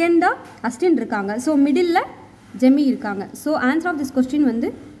செகண்டாக அஸ்டின் இருக்காங்க. ஸோ மிடில் ஜெமி இருக்காங்க. So answer of this question வந்து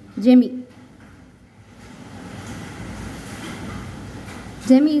Jamie.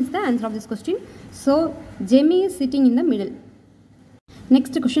 Jemmy is the answer of this question. So Jemmy is sitting in the middle.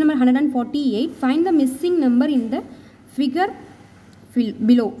 Next question number 148. Find the missing number in the figure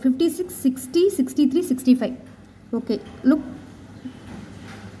below. 56, 60, 63, 65. Okay, look.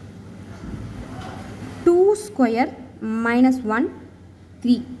 2 square minus 1,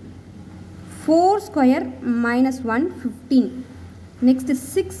 3. 4 square minus 1, 15. Next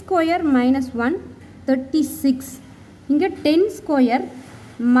 6 square minus 1, 36. இங்கே 10 square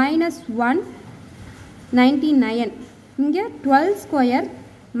minus 1, 99. இங்கே 12 square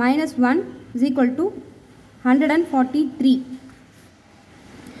minus 1 is equal to 143.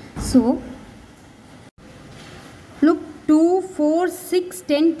 So look, 2, 4, 6,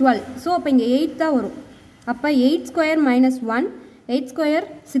 10, 12. So அப்போ இங்கே 8 தான் வரும். அப்போ 8 square minus 1, 8 square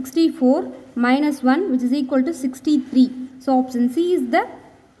 64 minus 1 which is equal to 63. So option C is the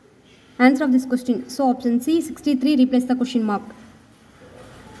answer of this question. So option C 63, replace the question mark.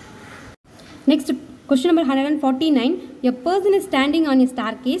 Next question number 149. A person is standing on a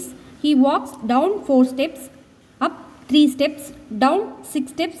staircase. He walks down 4 steps, up 3 steps, down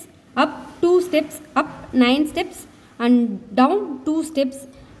 6 steps, up 2 steps, up 9 steps and down 2 steps.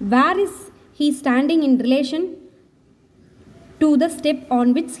 Where is he standing in relation to the step on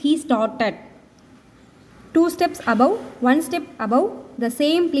which he started? 2 steps above, 1 step above, the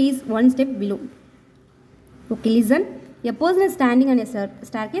same place 1 step below. Okay, listen. A person is standing on a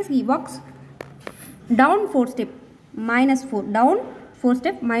staircase. He walks down 4 step, minus 4, down 4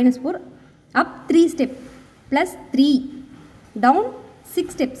 step, minus 4, up 3 step, plus 3, down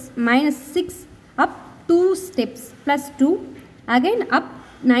 6 steps, minus 6, up 2 steps, plus 2, again up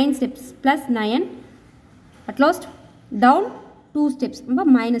 9 steps, plus 9, at last down 2 steps,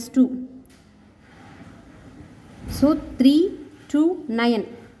 minus 2. So 3, 2, 9.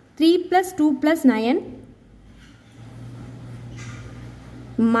 3 plus 2 plus 9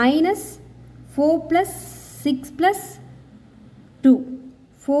 minus 4 plus 6 plus 2.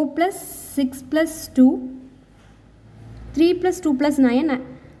 4 plus 6 plus 2. 3 plus 2 plus 9.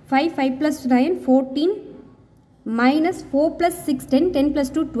 5, 5 plus 9, 14. Minus 4 plus 6, 10. 10 plus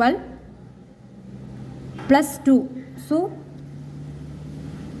 2, 12. Plus 2. So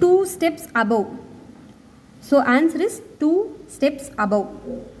 2 steps above. So answer is 2 steps above.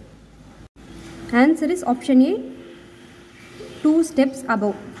 Answer is option A, 2 steps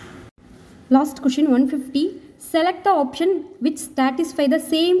above. Last question 150. Select the option which satisfy the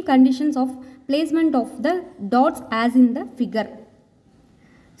same conditions of placement of the dots as in the figure.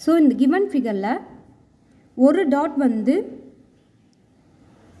 So in the given figure la ஒரு dot வந்து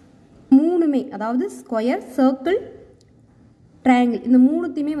மூணுமே, அதாவது square, circle, triangle, இந்த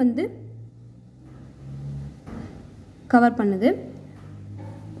மூணுத்தையுமே வந்து cover பண்ணுது.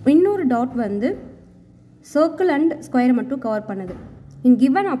 இன்னொரு dot வந்து circle and ஸ்கொயரை மட்டும் கவர் பண்ணுது. இன்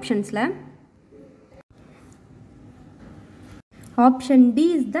given ஆப்ஷன்ஸில் option D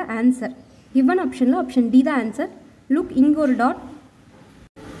is the answer. Given ஆப்ஷனில் ஆப்ஷன் டி தான் ஆன்சர். லுக், இங்கே ஒரு டாட்,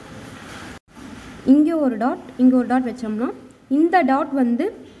 இங்கே ஒரு டாட், இங்கே ஒரு டாட் வச்சோம்னா இந்த டாட் வந்து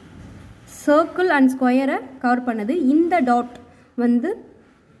சர்க்கிள் அண்ட் ஸ்கொயரை கவர் பண்ணுது. இந்த டாட் வந்து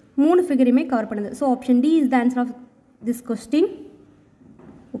மூணு ஃபிகரையுமே கவர் பண்ணுது. So option D is the answer of this question.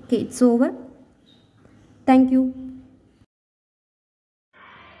 Okay, it's over. Thank you.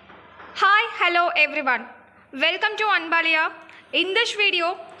 Hi, hello everyone. Welcome to Anbaalaya. In this video,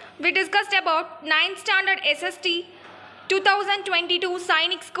 we discussed about 9th standard SST 2022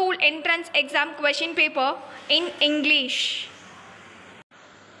 Sainik School Entrance Exam question paper in English.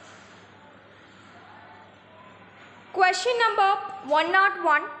 Question number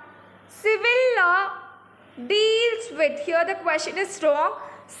 101. Civil law deals with, here the question is wrong.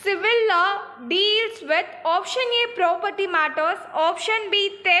 Civil law deals with option A property matters, option B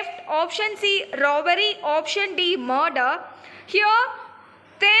theft, option C robbery, option D murder. Here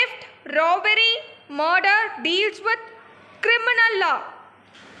theft, robbery, murder deals with criminal law.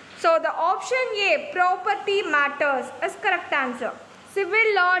 So the option A property matters is correct answer. Civil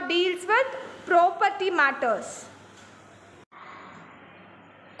law deals with property matters.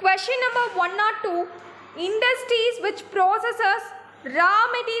 Question number 102. Industries which processes raw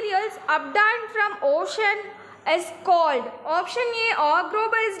materials obtained from ocean is called option A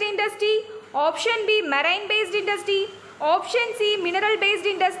agro-based industry, option B marine-based industry, option C mineral-based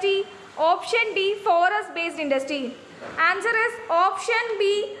industry, option D forest-based industry. Answer is option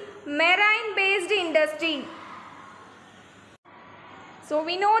B marine-based industry. So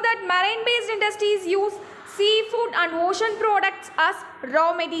we know that marine-based industries use seafood and ocean products as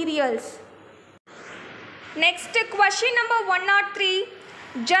raw materials. Next, question number 103.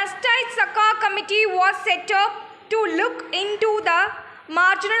 Justice Sakha Committee was set up to look into the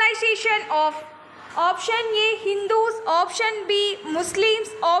marginalization of option A Hindus, option B Muslims,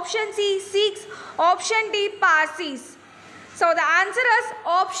 option C Sikhs, option D Parsis. So the answer is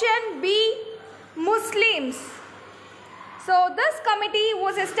option B Muslims. So this committee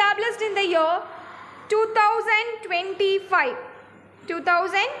was established in the year 2025.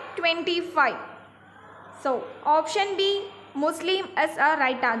 2025. So option B Muslim is a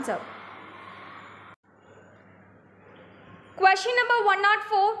right answer. Question number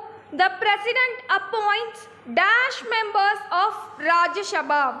 104. The President appoints dash members of Rajya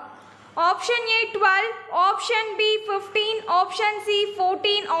Sabha. Option A 12, option B 15, option C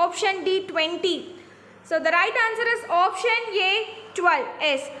 14, option D 20. So the right answer is option A 12.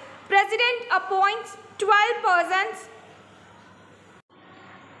 Yes, President appoints 12 persons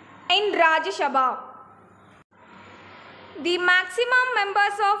in Rajya Sabha. The maximum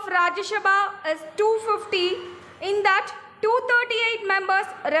members of Rajya Sabha is 250. In that, 238 members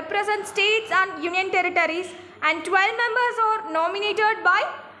represent states and union territories and 12 members are nominated by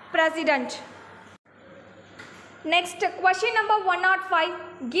President. Next, question number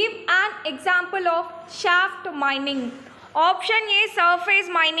 105. Give an example of shaft mining. Option A surface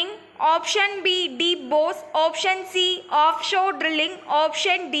mining, option B deep bores, option C offshore drilling,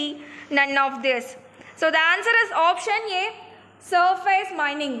 option D none of this. So the answer is option A surface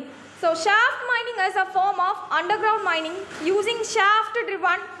mining. So shaft mining is a form of underground mining using shaft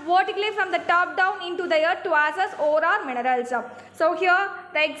driven vertically from the top down into the earth to access ore or minerals. So here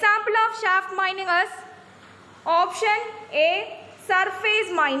the example of shaft mining is option A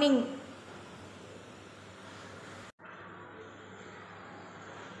surface mining.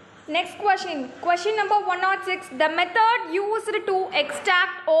 Next question. Question number 106. The method used to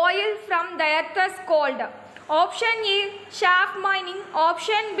extract oil from the earth is called option A shaft mining,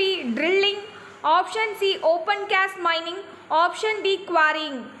 option B drilling, option C open cast mining, option D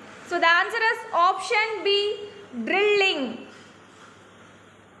quarrying. So the answer is option B drilling.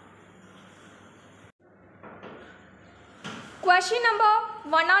 Question number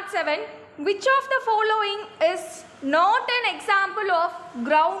 107. Which of the following is not an example of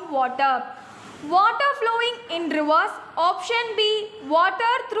groundwater? Water flowing in rivers. Option B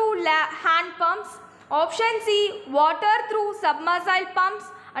water through hand pumps. Option C water through submersible pumps.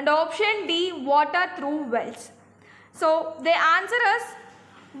 And option D water through wells. So the answer is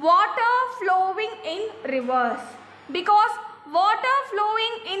water flowing in rivers, because water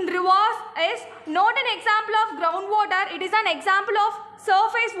flowing in rivers is not an example of groundwater, it is an example of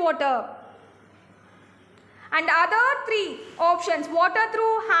surface water. And other three options, water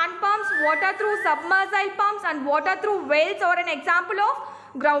through hand pumps, water through submersible pumps and water through wells are an example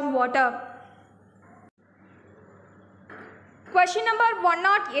of groundwater. Question number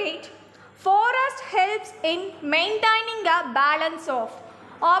 108. Forest helps in maintaining a balance of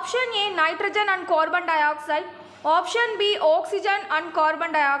option A nitrogen and carbon dioxide, option B oxygen and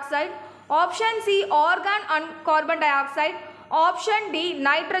carbon dioxide, option C argon and carbon dioxide, option D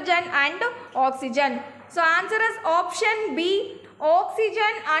nitrogen and oxygen. So answer is option B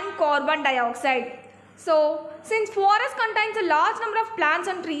oxygen and carbon dioxide. So since forest contains a large number of plants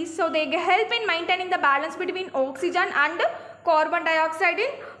and trees, so they help in maintaining the balance between oxygen and carbon dioxide in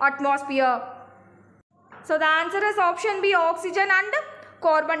atmosphere. So the answer is option B oxygen and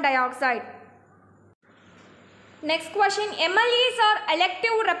carbon dioxide. Next question. MLAs are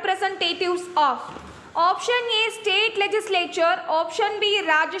elective representatives of option A state legislature, option B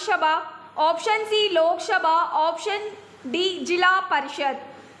Rajya Sabha, option C Lok Sabha, option D Jila Parishad.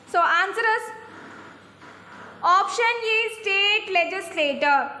 So answer is option A state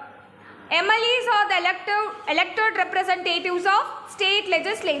legislator. MLAs are the elected representatives of state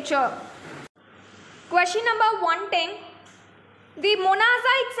legislature. Question number 110. The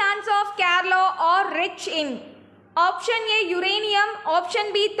monazite sands of Kerala are rich in option A uranium,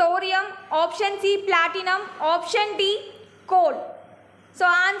 option B thorium, option C platinum, option D coal. So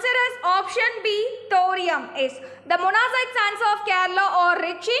answer is option B thorium. Is the monazite sands of Kerala are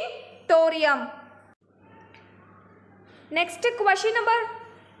rich in thorium. Next question number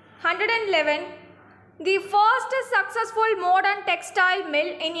 111. The first successful modern textile mill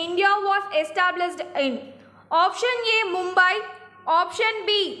in India was established in option A Mumbai, option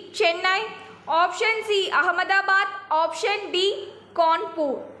B Chennai, option C Ahmedabad, option D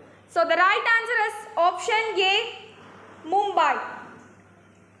Kanpur. So the right answer is option A Mumbai.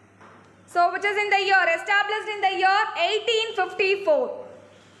 So which is in the year, established in the year 1854.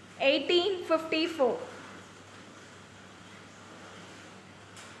 1854.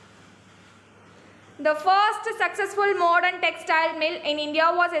 The first successful modern textile mill in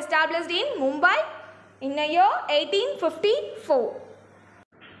India was established in Mumbai in the year 1854.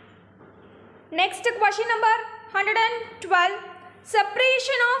 Next question number 112.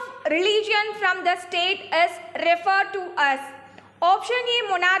 Separation of religion from the state is referred to as option A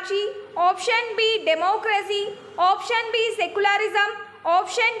monarchy, option B democracy, option B secularism,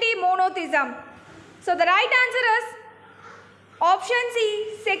 option D monotheism. So the right answer is option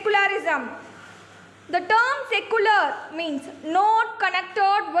C secularism. The term secular means not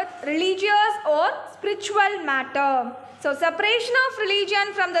connected with religious or spiritual matter. So separation of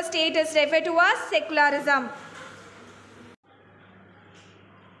religion from the state is referred to as secularism.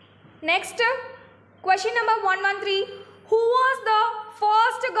 Next, question number 113. Who was the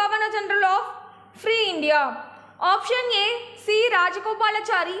first Governor General of Free India? Option A C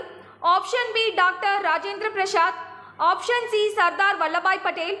Rajagopalachari, option B Dr. Rajendra Prasad, option C Sardar Vallabhbhai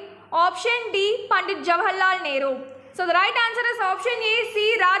Patel, option D Pandit Jawaharlal Nehru. So the right answer is option A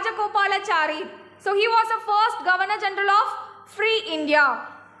C Rajagopalachari. So he was the first Governor General of Free India.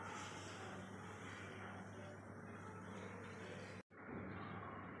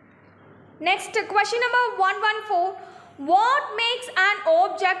 Next, question number 114. What makes an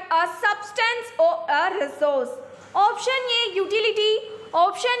object a substance or a resource? Option A utility,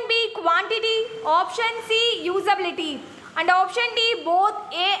 option B quantity, option C usability, and option D both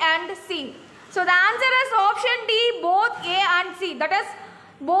A and C. So the answer is option D both A and C, that is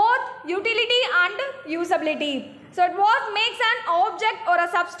both utility and usability. So what makes an object or a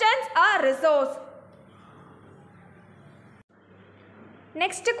substance a resource?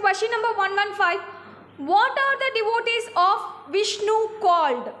 Next, question number 115. What are the devotees of Vishnu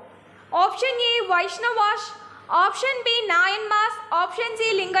called? Option A Vaishnavas, option B Nayanmas, option C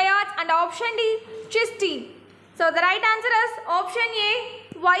Lingayats, and option D Chisti. So the right answer is option A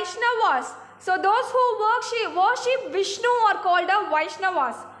Vaishnavas. So those who worship Vishnu are called the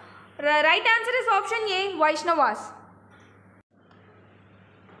Vaishnavas. The right answer is option A Vaishnavas.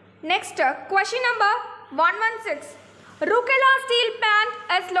 Next, question number 116. Rourkela steel plant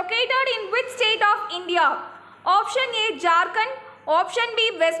is located in which state of India? Option A Jharkhand, option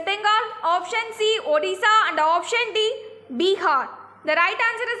B West Bengal, option C Odisha, and option D Bihar. The right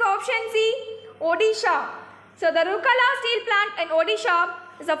answer is option C Odisha. So the Rourkela steel plant in Odisha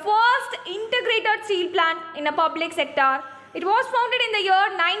is the first integrated steel plant in a public sector. It was founded in the year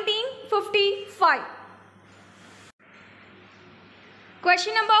 1955.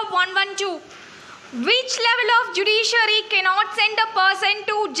 Question number 112. Which level of judiciary cannot send a person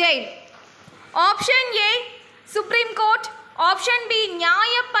to jail? Option A Supreme Court, option B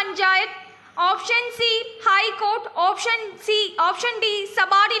Nyaya Panchayat, option C High Court, option D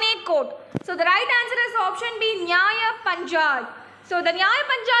Subordinate Court. So the right answer is option B Nyaya Panchayat. So the Nyaya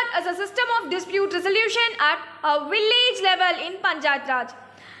Panchayat is a system of dispute resolution at a village level in Panchayat Raj.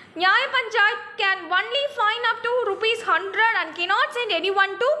 Nyaya Panchayat can only fine up to ₹100 and cannot send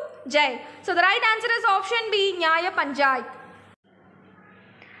anyone to jail. So the right answer is option B Nyaya Panchayat.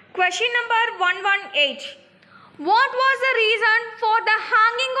 Question number 118. What was the reason for the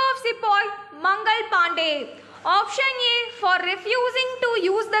hanging of Sepoy Mangal Pandey? Option A for refusing to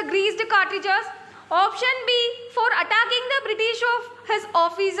use the greased cartridges. Option B for attacking the British of his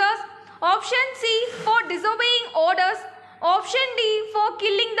officers. Option C for disobeying orders. Option D for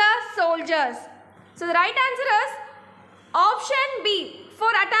killing the soldiers. So the right answer is option B for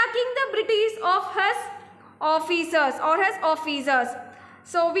attacking the British of his officers.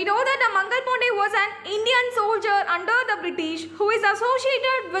 So we know that the Mangal Pandey was an Indian soldier under the British who is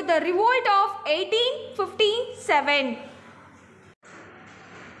associated with the revolt of 1857.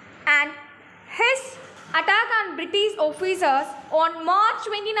 And his attack on British officers on March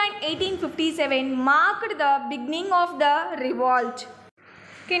 29, 1857 marked the beginning of the revolt.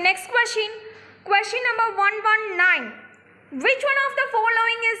 Okay, next question. Question number 119. Which one of the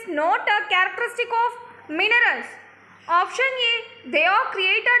following is not a characteristic of minerals? Option A, they are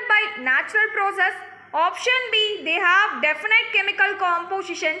created by natural process. Option B, they have definite chemical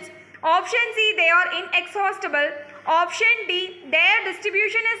compositions. Option C, they are inexhaustible. Option D, their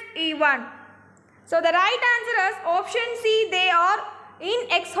distribution is even. So the right answer is option C, they are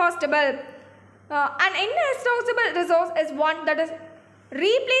inexhaustible. An inexhaustible resource is one that is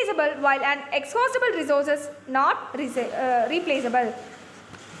replaceable, while an exhaustible resource is not replaceable.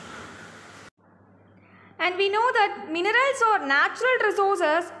 And we know that minerals are natural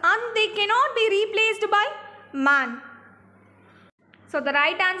resources and they cannot be replaced by man. So the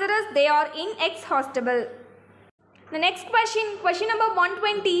right answer is they are inexhaustible. The next question, question number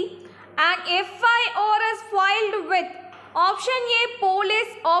 120. An FIR is filed with option A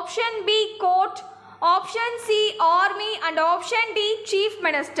police, option B court, option C army and option D chief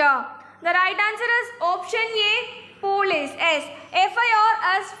minister. The right answer is option A police. Yes,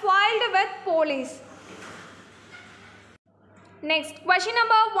 FIR is filed with police. Next, question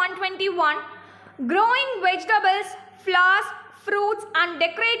number 121. Growing vegetables, flowers, fruits and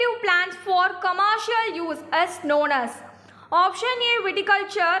decorative plants for commercial use is known as option A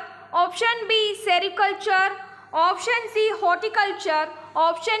viticulture, option B sericulture, option C horticulture,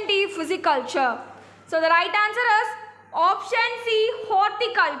 option D physiculture. So the right answer is option C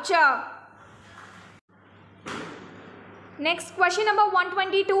horticulture. Next, question number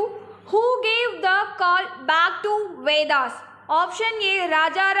 122. Who gave the call back to Vedas? Option A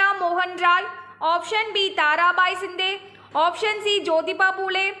Raja Ram Mohan Rai, option B Tarabai Shinde, option C Jyotiba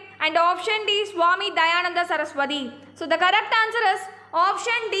Phule and option D Swami Dayananda Saraswati. So the correct answer is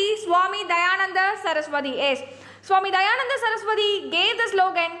option D Swami Dayananda Saraswati. Yes, Swami Dayananda Saraswati gave the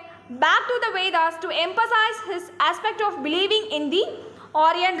slogan back to the Vedas to emphasize his aspect of believing in the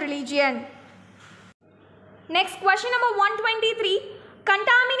Aryan religion. Next, question number 123.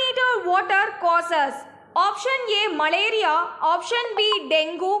 Contaminated water causes option A malaria, option B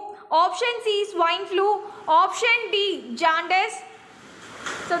dengue, option C swine flu, option D jaundice.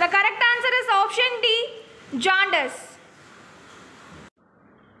 So the correct answer is option D jaundice.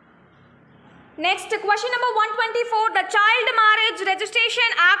 Next, question number 124. The Child Marriage Registration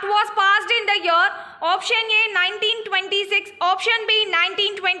Act was passed in the year option A 1926, option B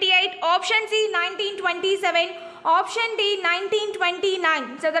 1928, option C 1927, option D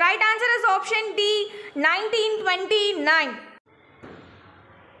 1929. So the right answer is option D 1929.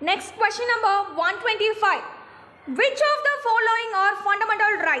 Next, question number 125. Which of the following are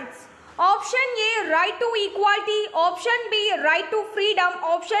fundamental rights? Option A right to equality, option B right to freedom,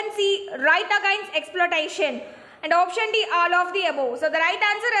 option C right against exploitation and option D all of the above. So the right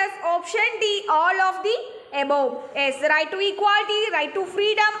answer is option D all of the above. Yes, right to equality, right to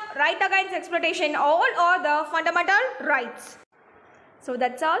freedom, right against exploitation, all are the fundamental rights. So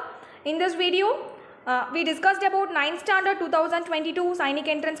that's all. In this video, we discussed about 9th standard 2022 Sainik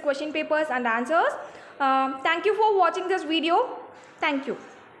entrance question papers and answers. Thank you for watching this video. Thank you.